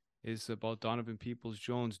is about Donovan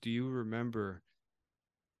Peoples-Jones. Do you remember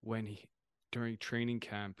when during training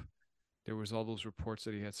camp, there was all those reports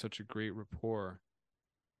that he had such a great rapport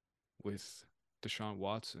with Deshaun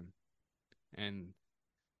Watson? And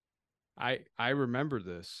I remember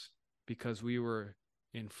this because we were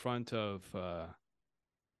in front of where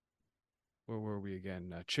were we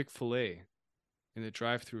again? Chick-fil-A, in the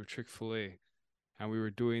drive-through of Chick-fil-A, and we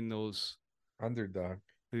were doing Underdog.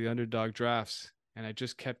 the underdog drafts, and I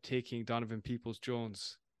just kept taking Donovan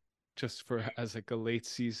Peoples-Jones just for as like a late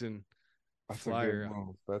season That's a good flyer.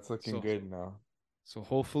 move. That's looking So good now. so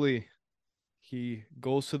hopefully he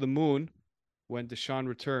goes to the moon when Deshaun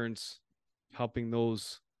returns, helping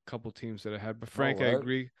those couple teams that I had. But You know Frank, I what?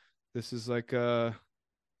 agree. This is like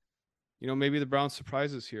maybe the Browns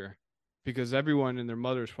surprises here because everyone and their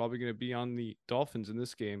mother is probably going to be on the Dolphins in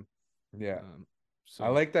this game. Yeah. I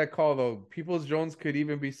So like that call though. Peoples Jones could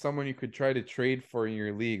even be someone you could try to trade for in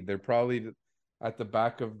your league. They're probably at the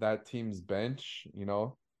back of that team's bench.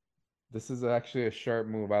 This is actually a sharp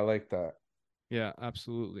move. I like that. yeah,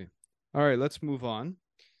 absolutely. All right, let's move on.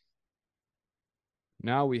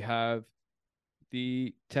 Now we have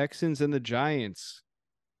the Texans and the Giants.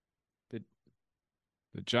 The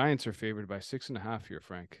the Giants are favored by 6.5 here,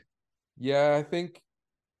 Frank. Yeah, I think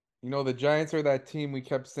the Giants are that team we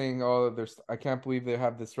kept saying, "Oh, there's I can't believe they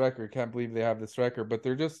have this record. Can't believe they have this record." But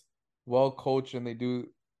they're just well coached and they do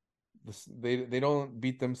this. They don't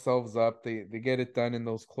beat themselves up. They get it done in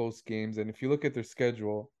those close games. And if you look at their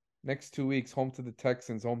schedule, next 2 weeks, home to the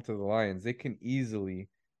Texans, home to the Lions, they can easily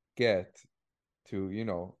get to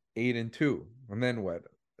 8-2, and then what?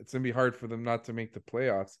 It's gonna be hard for them not to make the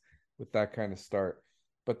playoffs with that kind of start.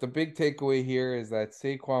 But the big takeaway here is that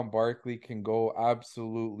Saquon Barkley can go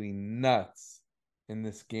absolutely nuts in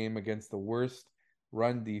this game against the worst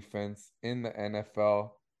run defense in the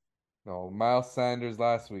NFL. No, Miles Sanders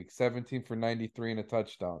last week, 17 for 93 and a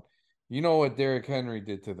touchdown. You know what Derrick Henry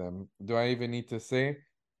did to them. Do I even need to say?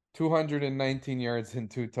 219 yards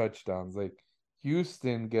and 2 touchdowns. Like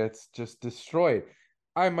Houston gets just destroyed.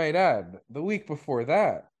 I might add, the week before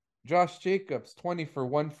that, Josh Jacobs 20 for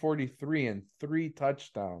 143 and 3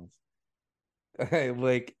 touchdowns.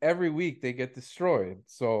 Like every week they get destroyed.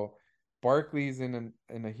 So Barkley's in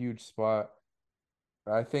a huge spot.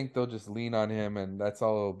 I think they'll just lean on him, and that's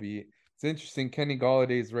all it'll be. It's interesting. Kenny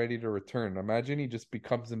Galladay's ready to return. Imagine he just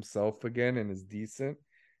becomes himself again and is decent.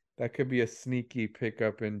 That could be a sneaky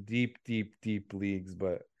pickup in deep, deep, deep leagues,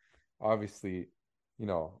 but obviously, you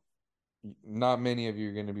know, not many of you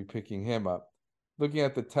are going to be picking him up. Looking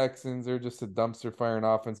at the Texans, they're just a dumpster fire in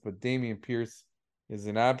offense, but Dameon Pierce is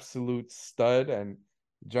an absolute stud, and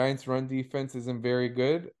Giants' run defense isn't very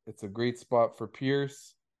good. It's a great spot for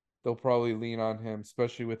Pierce. They'll probably lean on him,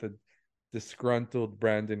 especially with a disgruntled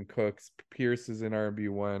Brandon Cooks. Pierce is an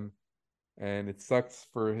RB1, and it sucks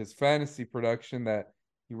for his fantasy production that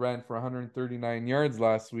he ran for 139 yards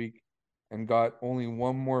last week and got only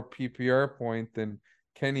one more PPR point than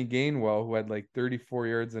Kenny Gainwell, who had like 34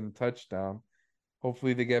 yards and a touchdown.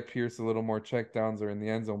 Hopefully, they get Pierce a little more checkdowns or in the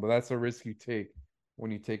end zone, but that's a risk you take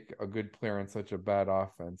when you take a good player on such a bad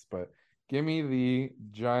offense. But give me the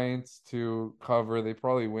Giants to cover. They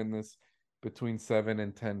probably win this between 7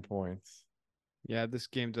 and 10 points. Yeah, this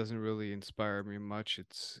game doesn't really inspire me much.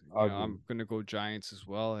 Ugly. I'm gonna go Giants as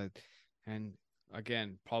well, and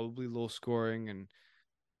again, probably low scoring. And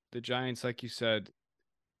the Giants, like you said,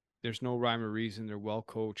 there's no rhyme or reason. They're well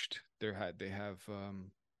coached. They have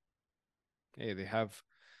hey, they're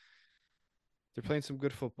playing some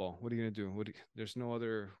good football. What are you gonna do? There's no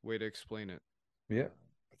other way to explain it. Yeah,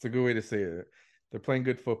 that's a good way to say it. They're playing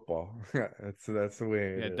good football. That's the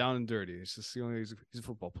way it Yeah, is. down and dirty. It's just the only he's a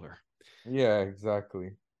football player. Yeah,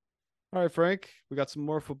 exactly. All right, Frank, we got some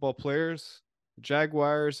more football players.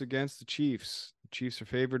 Jaguars against the Chiefs. The Chiefs are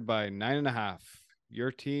favored by 9.5.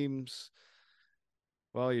 Your team's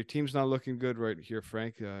your team's not looking good right here,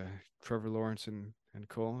 Frank. Trevor Lawrence and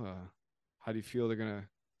Cole. How do you feel they're gonna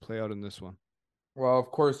play out in this one? Well, of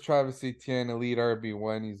course, Travis Etienne, elite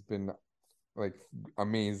RB1. He's been like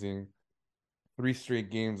amazing. 3 straight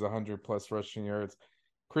games, 100 plus rushing yards.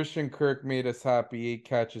 Christian Kirk made us happy. 8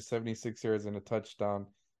 catches, 76 yards, and a touchdown.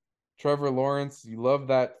 Trevor Lawrence, you love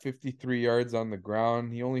that 53 yards on the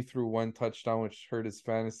ground. He only threw one touchdown, which hurt his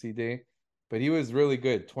fantasy day, but he was really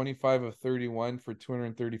good. 25 of 31 for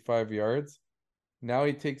 235 yards. Now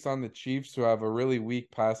he takes on the Chiefs, who have a really weak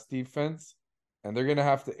pass defense, and they're going to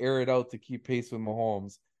have to air it out to keep pace with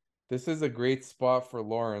Mahomes. This is a great spot for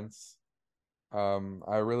Lawrence.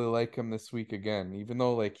 I really like him this week again, even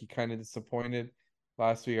though like he kind of disappointed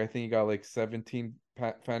last week. I think he got like 17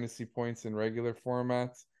 fantasy points in regular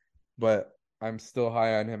formats, but I'm still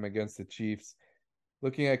high on him against the Chiefs.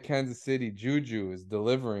 Looking at Kansas City, Juju is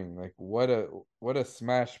delivering. Like what a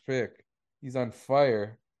smash pick. He's on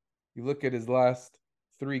fire. You look at his last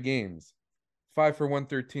 3 games. 5 for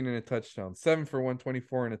 113 and a touchdown, 7 for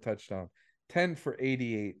 124 and a touchdown, 10 for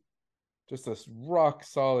 88. Just a rock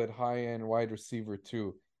solid high end wide receiver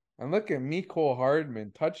too. And look at Mecole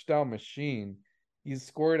Hardman, touchdown machine. He's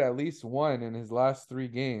scored at least one in his last 3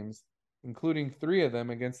 games, including 3 of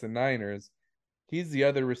them against the Niners. He's the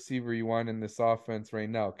other receiver you want in this offense right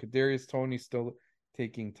now. Kadarius Toney still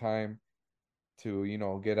taking time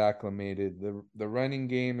to get acclimated. The running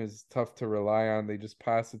game is tough to rely on. They just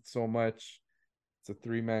pass it so much. It's a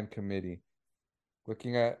 3-man committee.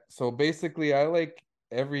 Looking at so basically, I like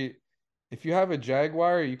every. If you have a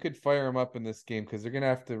Jaguar, you could fire him up in this game because they're gonna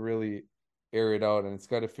have to really air it out, and it's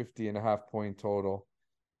got a 50.5 point total.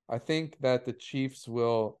 I think that the Chiefs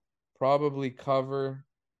will probably cover,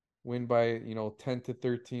 win by 10 to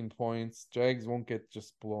 13 points. Jags won't get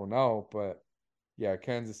just blown out, but yeah,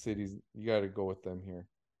 Kansas City's you got to go with them here.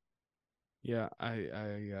 Yeah,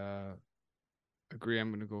 I agree.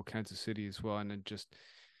 I'm gonna go Kansas City as well, and then just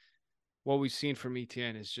what we've seen from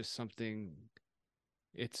ETN is just something.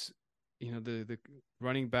 It's the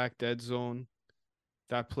running back dead zone,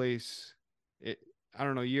 that place. It I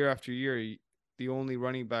don't know. Year after year, the only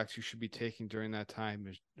running backs you should be taking during that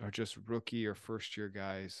time are just rookie or first year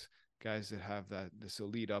guys that have this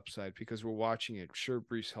elite upside. Because we're watching it. Sure,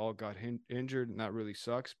 Brees Hall got injured, and that really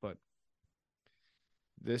sucks. But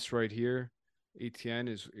this right here, ETN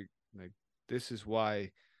is like this is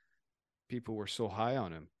why people were so high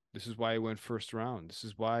on him. This is why he went first round. This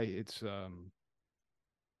is why it's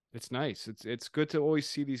nice. It's good to always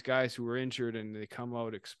see these guys who are injured and they come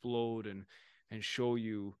out, explode, and show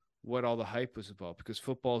you what all the hype was about. Because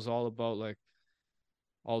football is all about like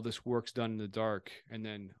all this work's done in the dark, and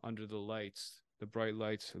then under the lights, the bright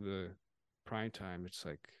lights of the prime time. It's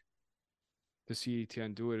like to see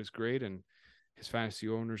ETN do it is great, and his fantasy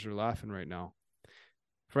owners are laughing right now.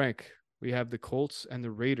 Frank, we have the Colts and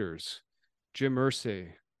the Raiders. Jim Irsay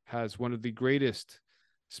has one of the greatest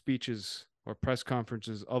speeches or press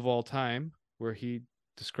conferences of all time, where he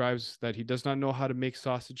describes that he does not know how to make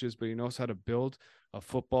sausages, but he knows how to build a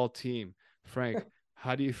football team. Frank,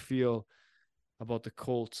 how do you feel about the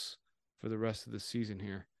Colts for the rest of the season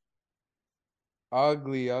here.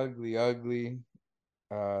 Ugly, ugly, ugly.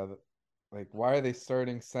 Uh, like, why are they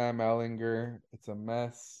starting Sam Ellinger? It's a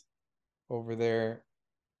mess over there.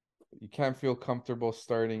 You can't feel comfortable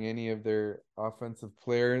starting any of their offensive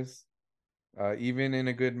players, even in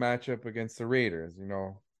a good matchup against the Raiders, you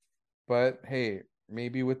know. But hey,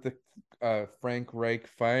 maybe with the Frank Reich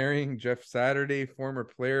firing Jeff Saturday, former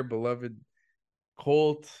player, beloved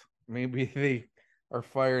Colt, maybe they are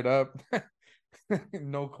fired up.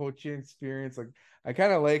 No coaching experience. Like I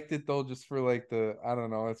kind of liked it though, just for like the I don't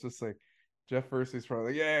know. It's just like Jeff Versus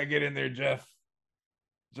probably like, yeah, get in there, Jeff.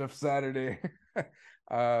 Jeff Saturday.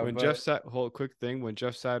 When But whole quick thing, when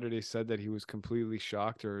Jeff Saturday said that he was completely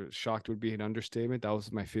shocked, or shocked would be an understatement, that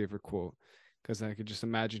was my favorite quote. Because I could just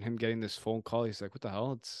imagine him getting this phone call. He's like, "What the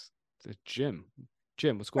hell? It's Jim.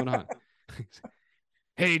 Jim, what's going on?"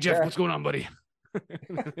 Hey Jeff, yeah, what's going on, buddy?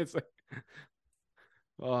 It's like,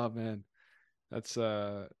 oh man, that's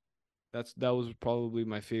that was probably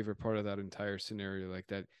my favorite part of that entire scenario. Like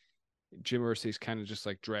that, Jim Irsay's kind of just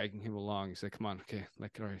like dragging him along. He's like, "Come on, okay,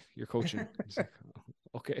 like, all right, you're coaching." He's like, "Oh,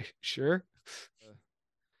 okay, sure."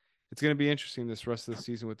 It's gonna be interesting this rest of the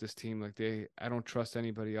season with this team. Like I don't trust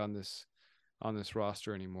anybody on this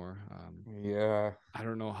roster anymore. yeah, I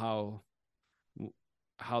don't know how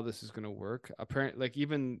this is gonna work. Apparently, like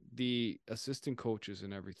even the assistant coaches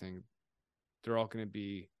and everything, they're all gonna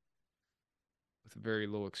be with very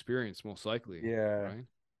low experience, most likely, yeah. right?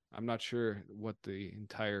 I'm not sure what the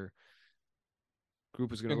entire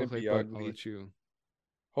group is gonna Gonna look like, be but I'll ugly. let you.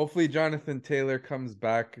 Hopefully, Jonathan Taylor comes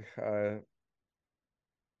back.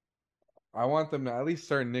 I want them to at least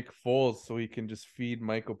start Nick Foles so he can just feed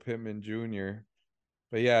Michael Pittman Jr.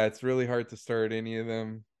 But yeah, it's really hard to start any of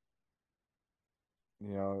them.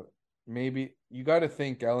 You know, maybe you got to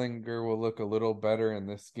think Ellinger will look a little better in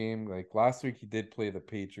this game. Like last week, he did play the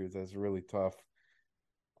Patriots. That's really tough.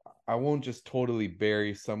 I won't just totally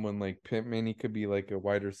bury someone like Pittman. He could be like a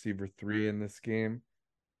wide receiver 3 in this game.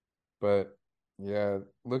 But yeah,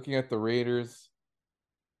 looking at the Raiders,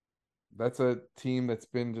 that's a team that's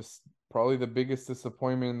been just probably the biggest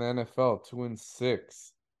disappointment in the NFL,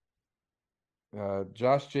 2-6.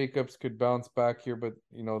 Josh Jacobs could bounce back here, but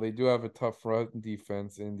you know they do have a tough run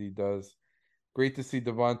defense. Indy does. Great to see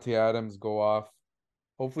Devontae Adams go off.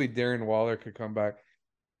 Hopefully Darren Waller could come back.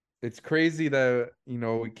 It's crazy that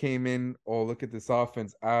we came in. Oh, look at this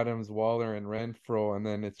offense: Adams, Waller, and Renfro, and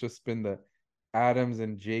then it's just been the Adams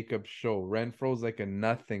and Jacobs show. Renfro's like a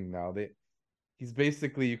nothing now. He's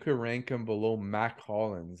basically you could rank him below Mac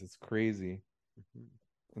Hollins. It's crazy.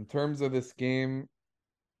 In terms of this game,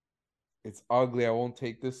 it's ugly. I won't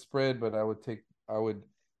take this spread, but I would if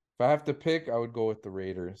I have to pick, I would go with the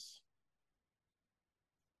Raiders.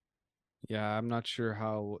 Yeah, I'm not sure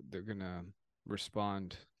how they're gonna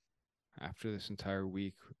respond after this entire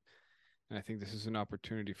week, and I think this is an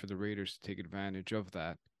opportunity for the Raiders to take advantage of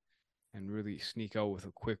that and really sneak out with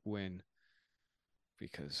a quick win.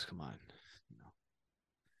 Because come on, you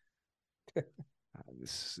know,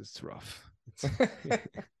 this it's rough. It's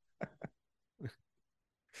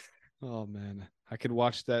oh man, I could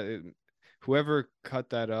watch that. Whoever cut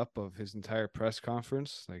that up of his entire press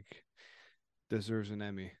conference, like, deserves an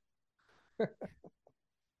Emmy.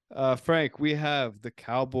 Frank, we have the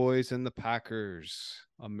Cowboys and the Packers,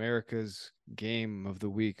 America's game of the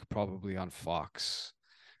week, probably on Fox.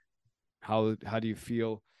 How do you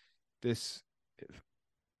feel? This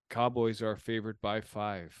Cowboys are favored by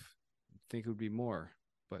 5. I think it would be more,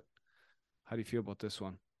 but how do you feel about this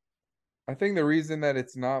one? I think the reason that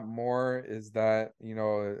it's not more is that,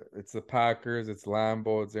 it's the Packers, it's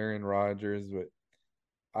Lambeau, it's Aaron Rodgers, but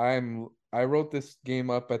I wrote this game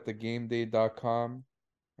up at thegameday.com.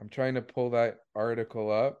 I'm trying to pull that article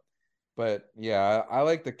up. But yeah, I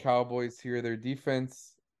like the Cowboys here. Their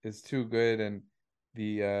defense is too good, and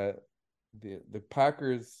the uh the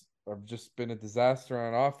Packers have just been a disaster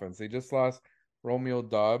on offense. They just lost Romeo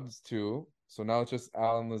Dobbs too. So now it's just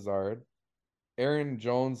Alan Lazard. Aaron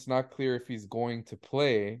Jones, not clear if he's going to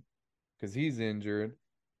play because he's injured.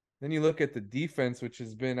 Then you look at the defense, which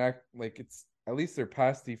has been like it's at least their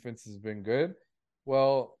pass defense has been good.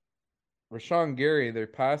 Well, Rashawn Gary, their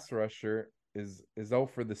pass rusher, is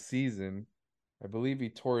out for the season. I believe he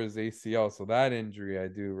tore his ACL, so that injury I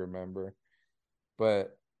do remember.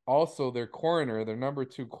 But also their corner, their number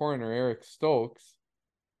 2 corner, Eric Stokes,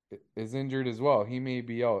 is injured as well. He may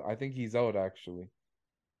be out. I think he's out actually.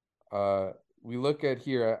 Uh, we look at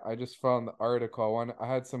here. I just found the article. I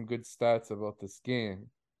had some good stats about this game.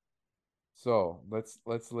 So let's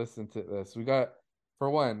listen to this. We got for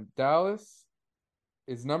one, Dallas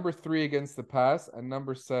is number 3 against the pass and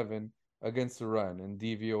number 7 against the run and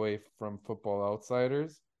DVOA from Football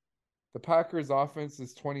Outsiders. The Packers offense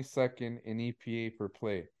is 22nd in EPA per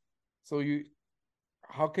play. So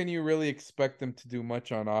how can you really expect them to do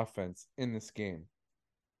much on offense in this game?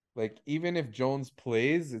 Like even if Jones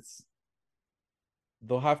plays,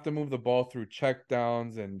 they'll have to move the ball through check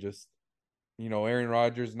downs and just, Aaron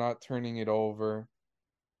Rodgers not turning it over.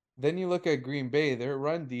 Then you look at Green Bay, their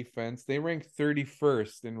run defense, they rank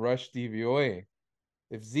 31st in rush DVOA.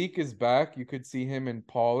 If Zeke is back, you could see him and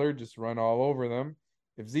Pollard just run all over them.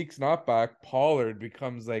 If Zeke's not back, Pollard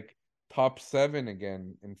becomes like top 7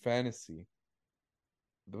 again in fantasy.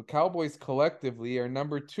 The Cowboys collectively are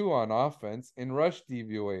number 2 on offense in rush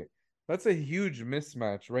DVOA. That's a huge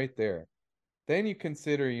mismatch right there. Then you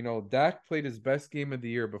consider, Dak played his best game of the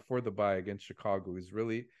year before the bye against Chicago. He's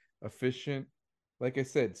really efficient. Like I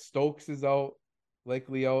said, Stokes is out,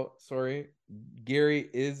 likely out. Sorry. Gary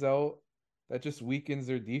is out. That just weakens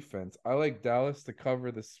their defense. I like Dallas to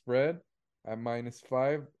cover the spread at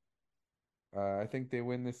 -5. I think they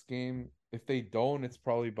win this game. If they don't, it's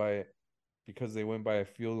probably because they win by a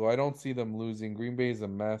field goal. I don't see them losing. Green Bay is a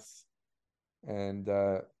mess. And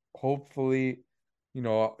hopefully, you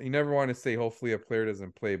never want to say hopefully a player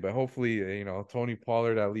doesn't play, but hopefully, Tony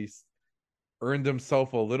Pollard at least earned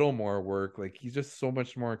himself a little more work. Like he's just so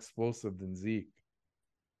much more explosive than Zeke.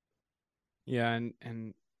 Yeah,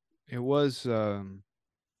 and it was um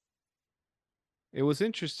it was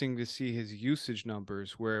interesting to see his usage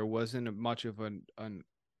numbers where it wasn't much of an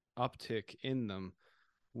uptick in them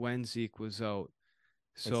when Zeke was out.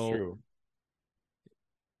 That's So true.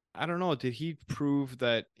 I don't know. Did he prove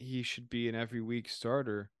that he should be an every week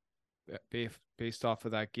starter based off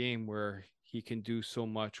of that game where he can do so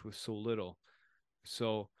much with so little?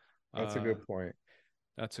 So That's a uh, good point.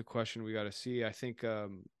 that's a question we got to see. I think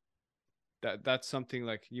that's something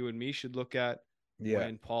like you and me should look at Yeah.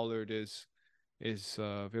 when Pollard is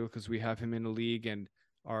available because we have him in the league and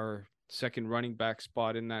our second running back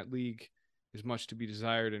spot in that league is much to be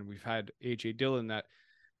desired. And we've had AJ Dillon that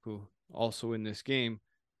who also in this game.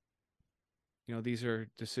 These are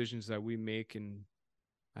decisions that we make, and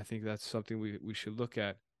I think that's something we should look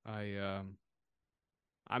at. I'm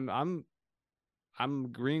I'm I'm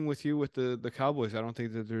agreeing with you with the Cowboys. I don't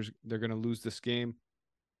think that they're going to lose this game.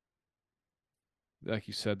 Like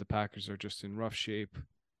you said, the Packers are just in rough shape.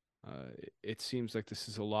 It seems like this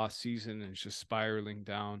is a lost season and it's just spiraling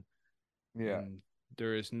down, Yeah. and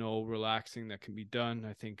there is no relaxing that can be done.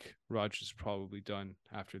 I think Rodgers is probably done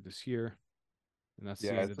after this year, and that's the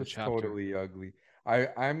Yeah, end it's of the just chapter. totally ugly.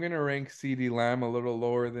 I'm gonna rank CD Lamb a little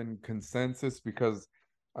lower than consensus because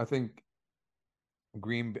I think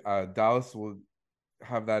Dallas will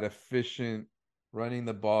have that efficient running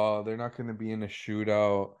the ball. They're not going to be in a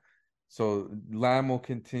shootout. So Lamb will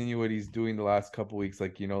continue what he's doing the last couple weeks,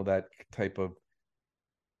 like that type of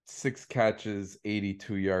 6 catches,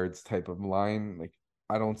 82 yards type of line. Like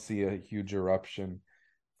I don't see a huge eruption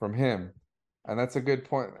from him. And that's a good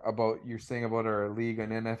point about you're saying about our league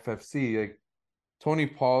and NFFC. Like Tony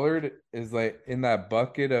Pollard is like in that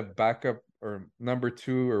bucket of backup or number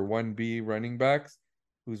 2 or 1B running backs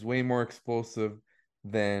who's way more explosive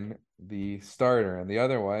than the starter. And the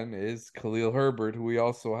other one is Khalil Herbert, who we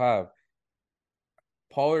also have.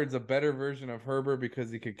 Pollard's a better version of Herbert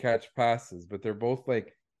because he could catch passes, but they're both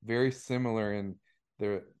like very similar in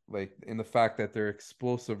their like in the fact that they're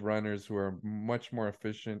explosive runners who are much more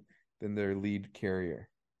efficient than their lead carrier.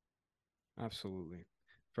 Absolutely.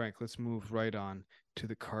 Frank, let's move right on to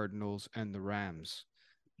the Cardinals and the Rams.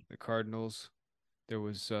 The Cardinals, there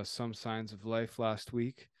was some signs of life last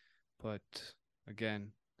week, but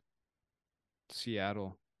again,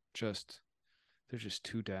 Seattle just they're just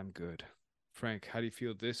too damn good. Frank, how do you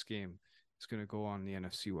feel this game is going to go on in the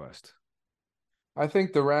NFC West? I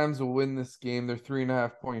think the Rams will win this game. They're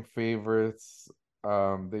 3.5 point favorites.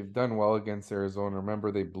 They've done well against Arizona.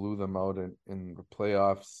 Remember, they blew them out in the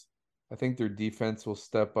playoffs. I think their defense will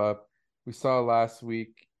step up. We saw last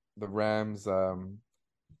week the Rams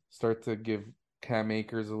start to give Cam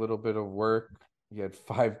Akers a little bit of work. He had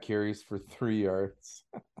 5 carries for 3 yards,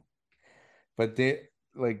 but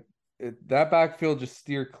that backfield just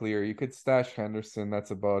steer clear. You could stash Henderson.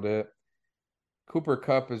 That's about it. Cooper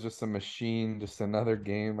Cup is just a machine, just another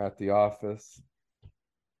game at the office.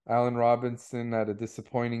 Allen Robinson had a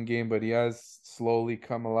disappointing game, but he has slowly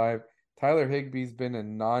come alive. Tyler Higbee's been a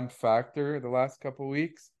non-factor the last couple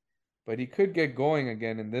weeks, but he could get going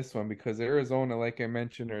again in this one because Arizona, like I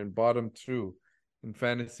mentioned, are in bottom 2 in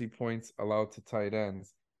fantasy points allowed to tight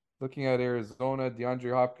ends. Looking at Arizona,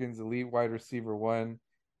 DeAndre Hopkins, elite wide receiver 1,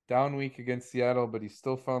 down week against Seattle, but he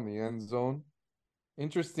still found the end zone.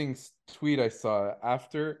 Interesting tweet I saw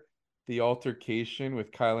after the altercation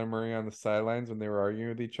with Kyler Murray on the sidelines when they were arguing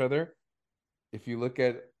with each other. If you look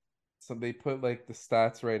at, so they put like the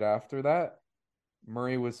stats right after that.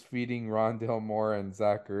 Murray was feeding Rondale Moore and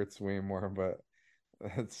Zach Ertz way more, but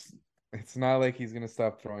it's it's not like he's gonna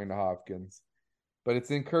stop throwing to Hopkins. But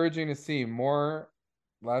it's encouraging to see more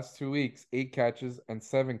last 2 weeks, 8 catches and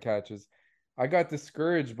 7 catches. I got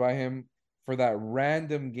discouraged by him for that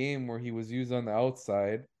random game where he was used on the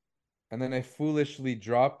outside, and then I foolishly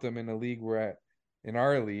dropped him in a league in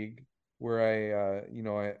our league, where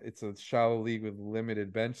it's a shallow league with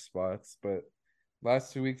limited bench spots. But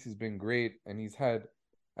last 2 weeks he's been great, and he's had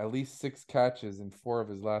at least 6 catches in 4 of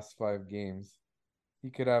his last 5 games. He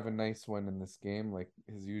could have a nice one in this game, like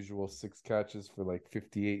his usual 6 catches for like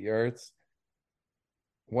 58 yards.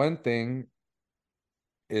 One thing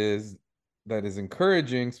is that is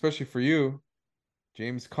encouraging, especially for you.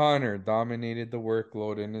 James Conner dominated the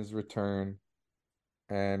workload in his return.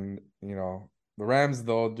 And, the Rams,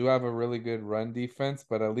 though, do have a really good run defense,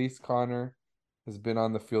 but at least Connor has been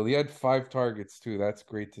on the field. He had 5 targets, too. That's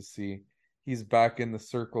great to see. He's back in the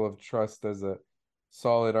circle of trust as a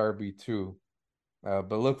solid RB2.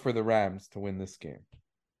 But look for the Rams to win this game.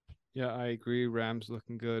 Yeah, I agree. Rams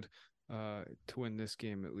looking good to win this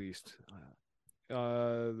game at least.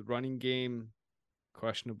 The running game,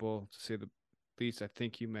 questionable to say the least. I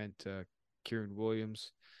think you meant Kieran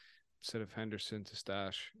Williams instead of Henderson to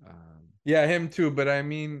stash. Yeah, him too. But I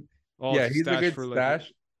mean, yeah, To he's a stash good for like,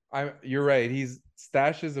 stash. You're right. He's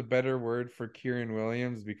stash is a better word for Kieran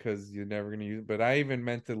Williams because you're never gonna use it. But I even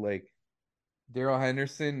meant to like Daryl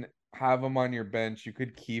Henderson, have him on your bench. You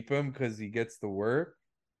could keep him because he gets the work,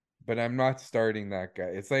 but I'm not starting that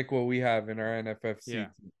guy. It's like what we have in our NFFC. yeah,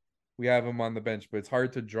 We have him on the bench, but it's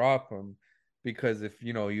hard to drop him because if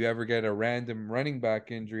you ever get a random running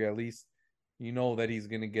back injury, at least you know that he's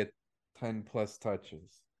gonna get 10 plus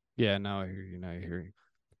touches. yeah. Now I hear you. Now I hear you.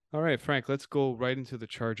 All right, Frank. Let's go right into the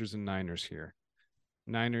Chargers and Niners here.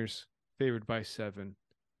 Niners favored by 7.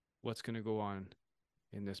 What's going to go on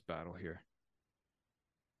in this battle here?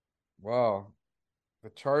 Wow. The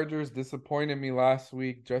Chargers disappointed me last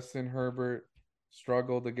week. Justin Herbert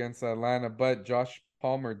struggled against Atlanta, but Josh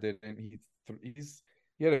Palmer didn't.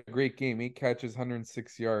 He had a great game. 8 catches,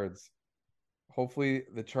 106 yards. Hopefully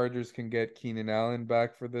the Chargers can get Keenan Allen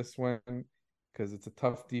back for this one because it's a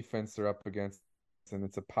tough defense they're up against, and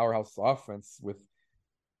it's a powerhouse offense with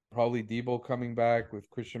probably Debo coming back with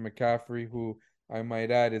Christian McCaffrey, who I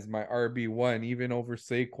might add is my RB1 even over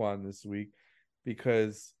Saquon this week,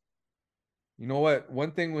 because you know what?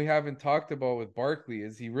 One thing we haven't talked about with Barkley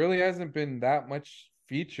is he really hasn't been that much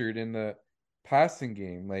featured in the passing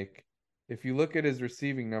game. Like, if you look at his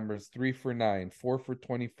receiving numbers, 3 for 9, 4 for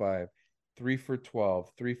 25, 3 for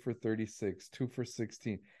 12, 3 for 36, 2 for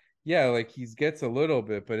 16. Yeah, like he gets a little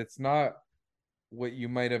bit, but it's not what you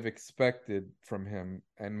might have expected from him.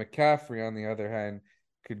 And McCaffrey, on the other hand,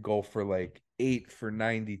 could go for like 8 for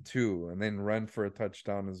 92 and then run for a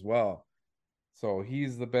touchdown as well. So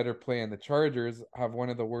he's the better play, and the Chargers have one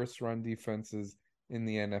of the worst run defenses in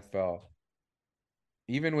the NFL.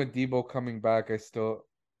 Even with Debo coming back, I still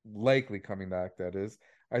likely coming back, that is.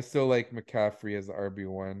 I still like McCaffrey as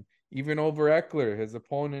RB1, even over Eckler, his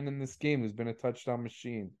opponent in this game, who's been a touchdown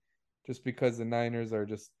machine, just because the Niners are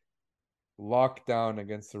just locked down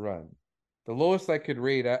against the run. The lowest I could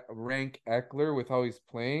rank Eckler with how he's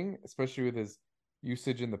playing, especially with his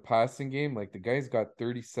usage in the passing game. Like the guy's got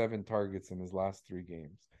 37 targets in his last 3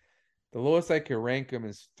 games. The lowest I could rank him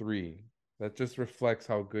is 3. That just reflects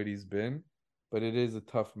how good he's been, but it is a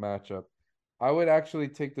tough matchup. I would actually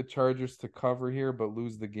take the Chargers to cover here, but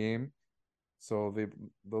lose the game. So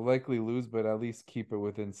they'll likely lose, but at least keep it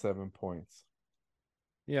within 7 points.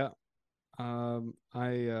 Yeah, I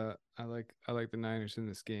like the Niners in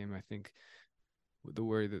this game. I think with the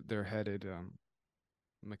way that they're headed,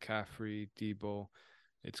 McCaffrey, Debo,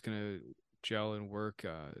 it's gonna gel and work.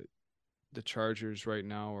 The Chargers right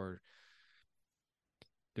now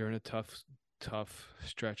they're in a tough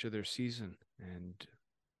stretch of their season, and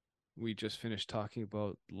we just finished talking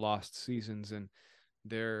about lost seasons, and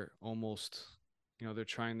they're almost, they're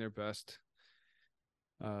trying their best,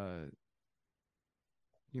 uh,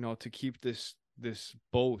 to keep this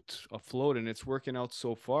boat afloat, and it's working out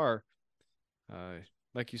so far.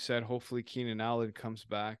 Like you said, hopefully Keenan Allen comes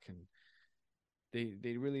back, and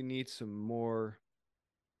they really need some more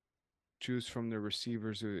juice from their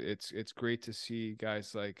receivers. It's great to see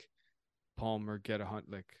guys like Palmer get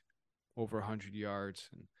over 100 yards,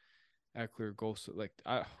 and Eckler goes to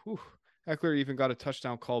Eckler even got a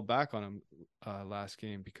touchdown called back on him last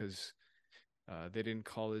game because they didn't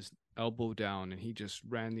call his elbow down, and he just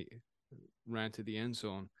ran to the end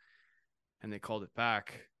zone. and they called it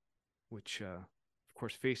back, which, of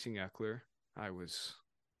course, facing Eckler, I was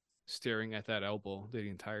staring at that elbow the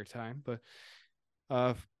entire time. But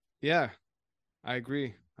uh, yeah, I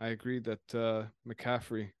agree. I agree that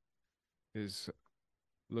McCaffrey is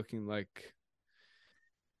looking like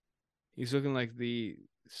he's looking like the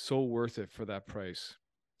so worth it for that price.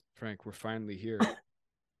 Frank, we're finally here.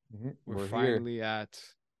 We're We're here. finally at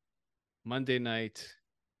Monday night.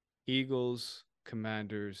 Eagles,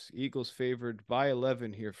 Commanders. Eagles favored by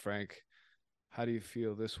 11 here, Frank. How do you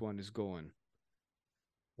feel this one is going?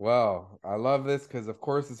 Well, I love this because, of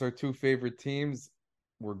course, it's our two favorite teams.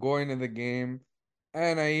 We're going to the game,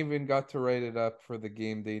 and I even got to write it up for the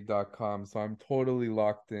GameDay.com, so I'm totally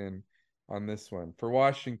locked in on this one. For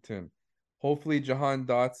Washington, hopefully Jahan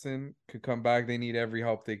Dotson could come back. They need every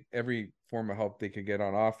form of help they could get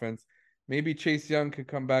on offense. Maybe Chase Young could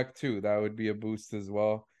come back too. That would be a boost as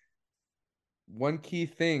well. One key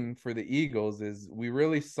thing for the Eagles is we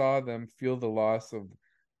really saw them feel the loss of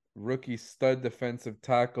rookie stud defensive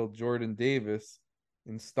tackle Jordan Davis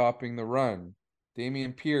in stopping the run.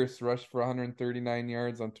 Damian Pierce rushed for 139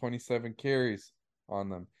 yards on 27 carries on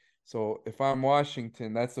them. So if I'm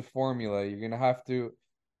Washington, that's the formula. You're going to have to,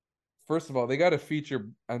 first of all, they got to feature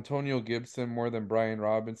Antonio Gibson more than Brian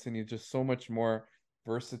Robinson. He's just so much more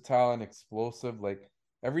versatile and explosive. Like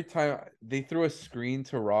every time they threw a screen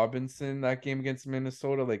to Robinson that game against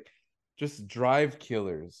Minnesota, like just drive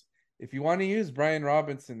killers. If you want to use Brian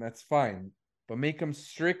Robinson, that's fine, but make him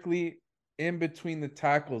strictly in between the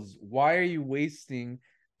tackles. Why are you wasting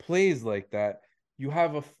plays like that? You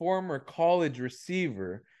have a former college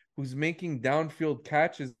receiver who's making downfield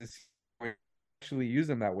catches this year, actually use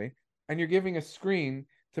him that way, and you're giving a screen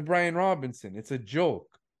to Brian Robinson. It's a joke.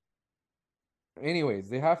 Anyways,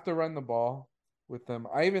 they have to run the ball with them.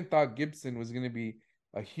 I even thought Gibson was going to be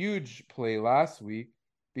a huge play last week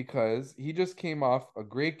because he just came off a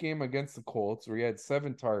great game against the Colts where he had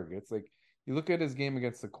 7 targets. Like, you look at his game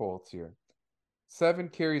against the Colts here: 7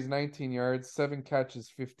 carries, 19 yards, 7 catches,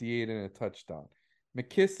 58, and a touchdown.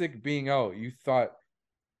 McKissick being out, you thought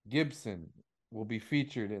Gibson will be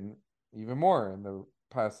featured in even more in the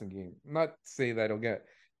passing game. Not say that he'll get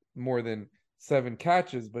more than 7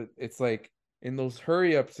 catches, but it's like in those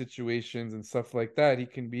hurry up situations and stuff like that, he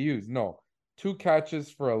can be used. No, 2 catches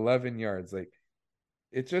for 11 yards. Like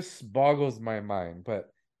it just boggles my mind.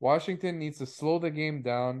 But Washington needs to slow the game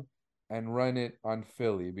down and run it on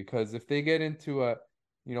Philly because if they get into a,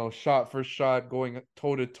 shot for shot going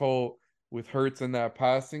toe to toe with Hurts in that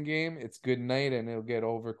passing game, it's good night and it'll get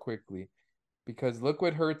over quickly. Because look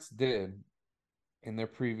what Hurts did in their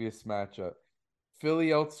previous matchup. Philly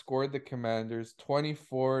outscored the Commanders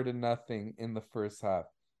 24 to nothing in the first half.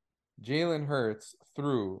 Jalen Hurts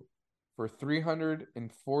threw for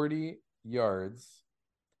 340 yards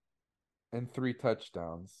and 3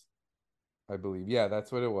 touchdowns, I believe. Yeah,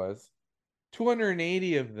 that's what it was.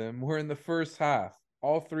 280 of them were in the first half.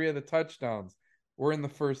 All 3 of the touchdowns were in the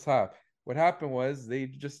first half. What happened was they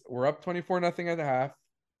just were up 24-0 at the half.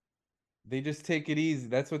 They just take it easy.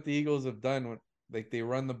 That's what the Eagles have done when like they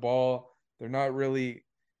run the ball. They're not really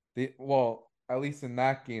at least in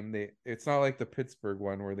that game, it's not like the Pittsburgh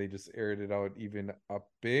one where they just aired it out even up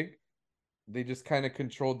big. They just kind of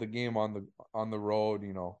controlled the game on the road.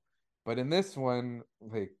 But in this one,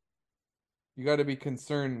 like you got to be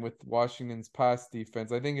concerned with Washington's pass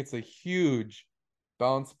defense. I think it's a huge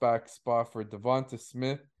bounce back spot for Devonta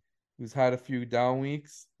Smith, who's had a few down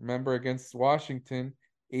weeks. Remember against Washington,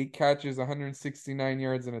 8 catches, 169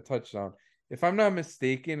 yards, and a touchdown. If I'm not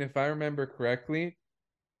mistaken, if I remember correctly,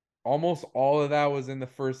 almost all of that was in the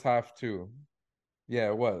first half too. Yeah,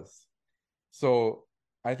 it was. So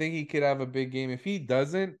I think he could have a big game. If he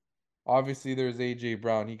doesn't, obviously there's AJ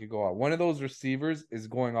Brown. He could go out. One of those receivers is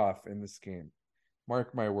going off in this game.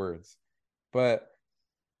 Mark my words. But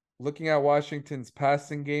looking at Washington's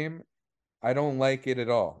passing game, I don't like it at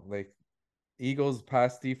all. Like Eagles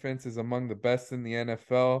pass defense is among the best in the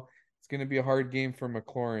NFL. It's going to be a hard game for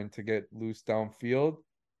McLaurin to get loose downfield.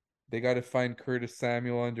 They got to find Curtis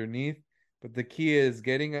Samuel underneath, but the key is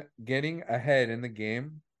getting ahead in the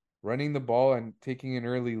game, running the ball and taking an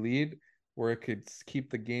early lead where it could keep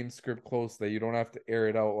the game script close that you don't have to air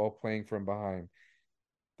it out while playing from behind.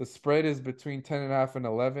 The spread is between 10.5 and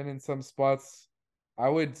 11 in some spots. I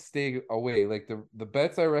would stay away. Like the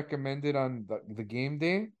bets I recommended on the game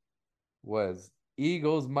day was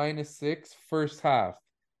Eagles -6 first half.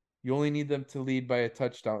 You only need them to lead by a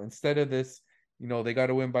touchdown. Instead of this, they got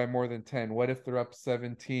to win by more than 10. What if they're up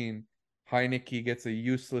 17? Heineke gets a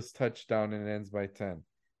useless touchdown and it ends by 10.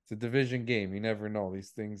 It's a division game. You never know.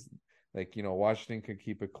 These things, like, Washington could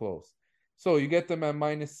keep it close. So you get them at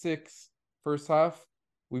 -6. first half.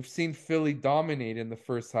 We've seen Philly dominate in the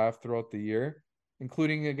first half throughout the year,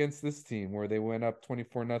 including against this team where they went up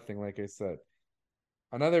 24-0, like I said.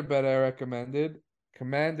 Another bet I recommended,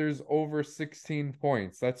 Commanders over 16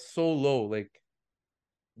 points. That's so low. Like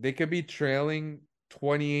they could be trailing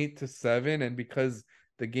 28-7, and because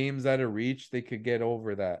the game's out of reach, they could get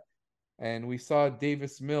over that. And we saw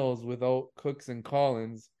Davis Mills without Cooks and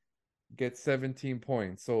Collins get 17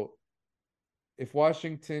 points. So if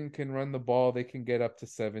Washington can run the ball, they can get up to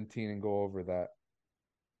 17 and go over that.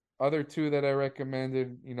 Other two that I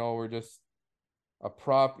recommended, were just a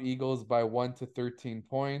prop Eagles by 1 to 13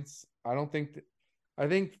 points. I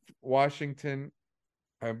think Washington,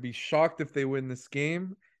 I'd be shocked if they win this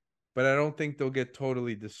game, but I don't think they'll get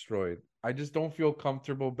totally destroyed. I just don't feel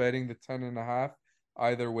comfortable betting the 10.5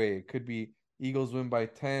 either way. It could be Eagles win by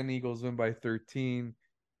 10, Eagles win by 13,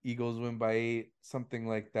 Eagles win by 8, something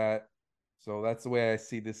like that. So that's the way I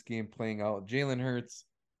see this game playing out. Jalen Hurts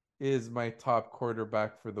is my top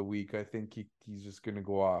quarterback for the week. I think he's just going to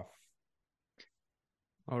go off.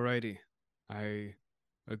 Alrighty. I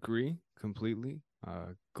agree completely.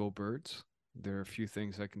 Go Birds. There are a few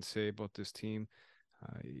things I can say about this team.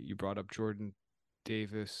 You brought up Jordan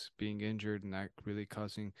Davis being injured and that really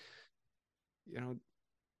causing,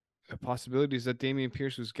 possibilities that Dameon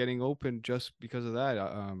Pierce was getting open just because of that.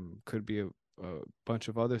 Could be a bunch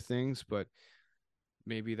of other things, but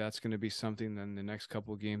maybe that's going to be something then the next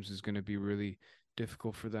couple of games is going to be really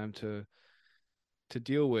difficult for them to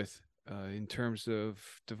deal with. In terms of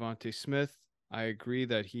Devontae Smith, I agree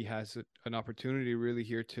that he has an opportunity really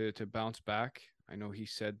here to bounce back. I know he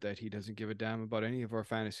said that he doesn't give a damn about any of our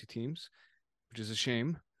fantasy teams, which is a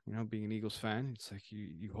shame. Being an Eagles fan, it's like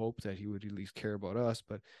you hope that he would at least care about us,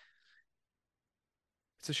 but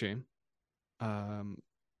it's a shame.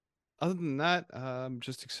 Other than that, I'm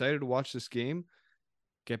just excited to watch this game,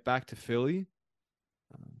 get back to Philly.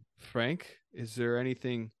 Frank, is there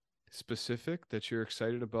anything specific that you're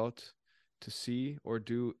excited about to see or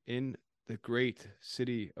do in the great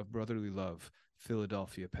city of brotherly love,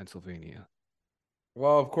 Philadelphia, Pennsylvania?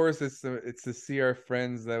 Well, of course, it's to see our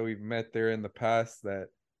friends that we've met there in the past that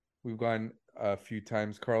we've gone a few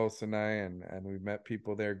times, Carlos and I, and we've met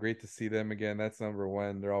people there. Great to see them again. That's number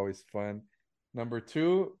one. They're always fun. Number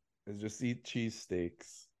two is just eat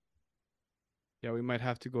cheesesteaks. Yeah, we might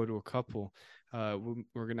have to go to a couple.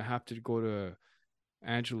 We're gonna have to go to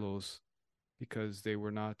Angelo's because they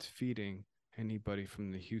were not feeding anybody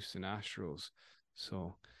from the Houston Astros.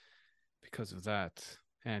 So because of that,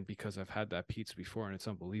 and because I've had that pizza before and it's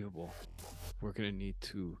unbelievable, we're gonna need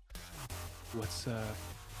to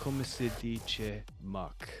come se dice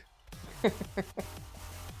muck.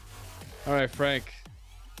 All right, Frank.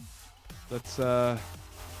 Let's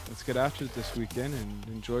get after it this weekend and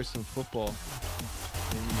enjoy some football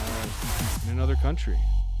in another country.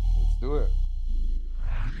 Let's do it.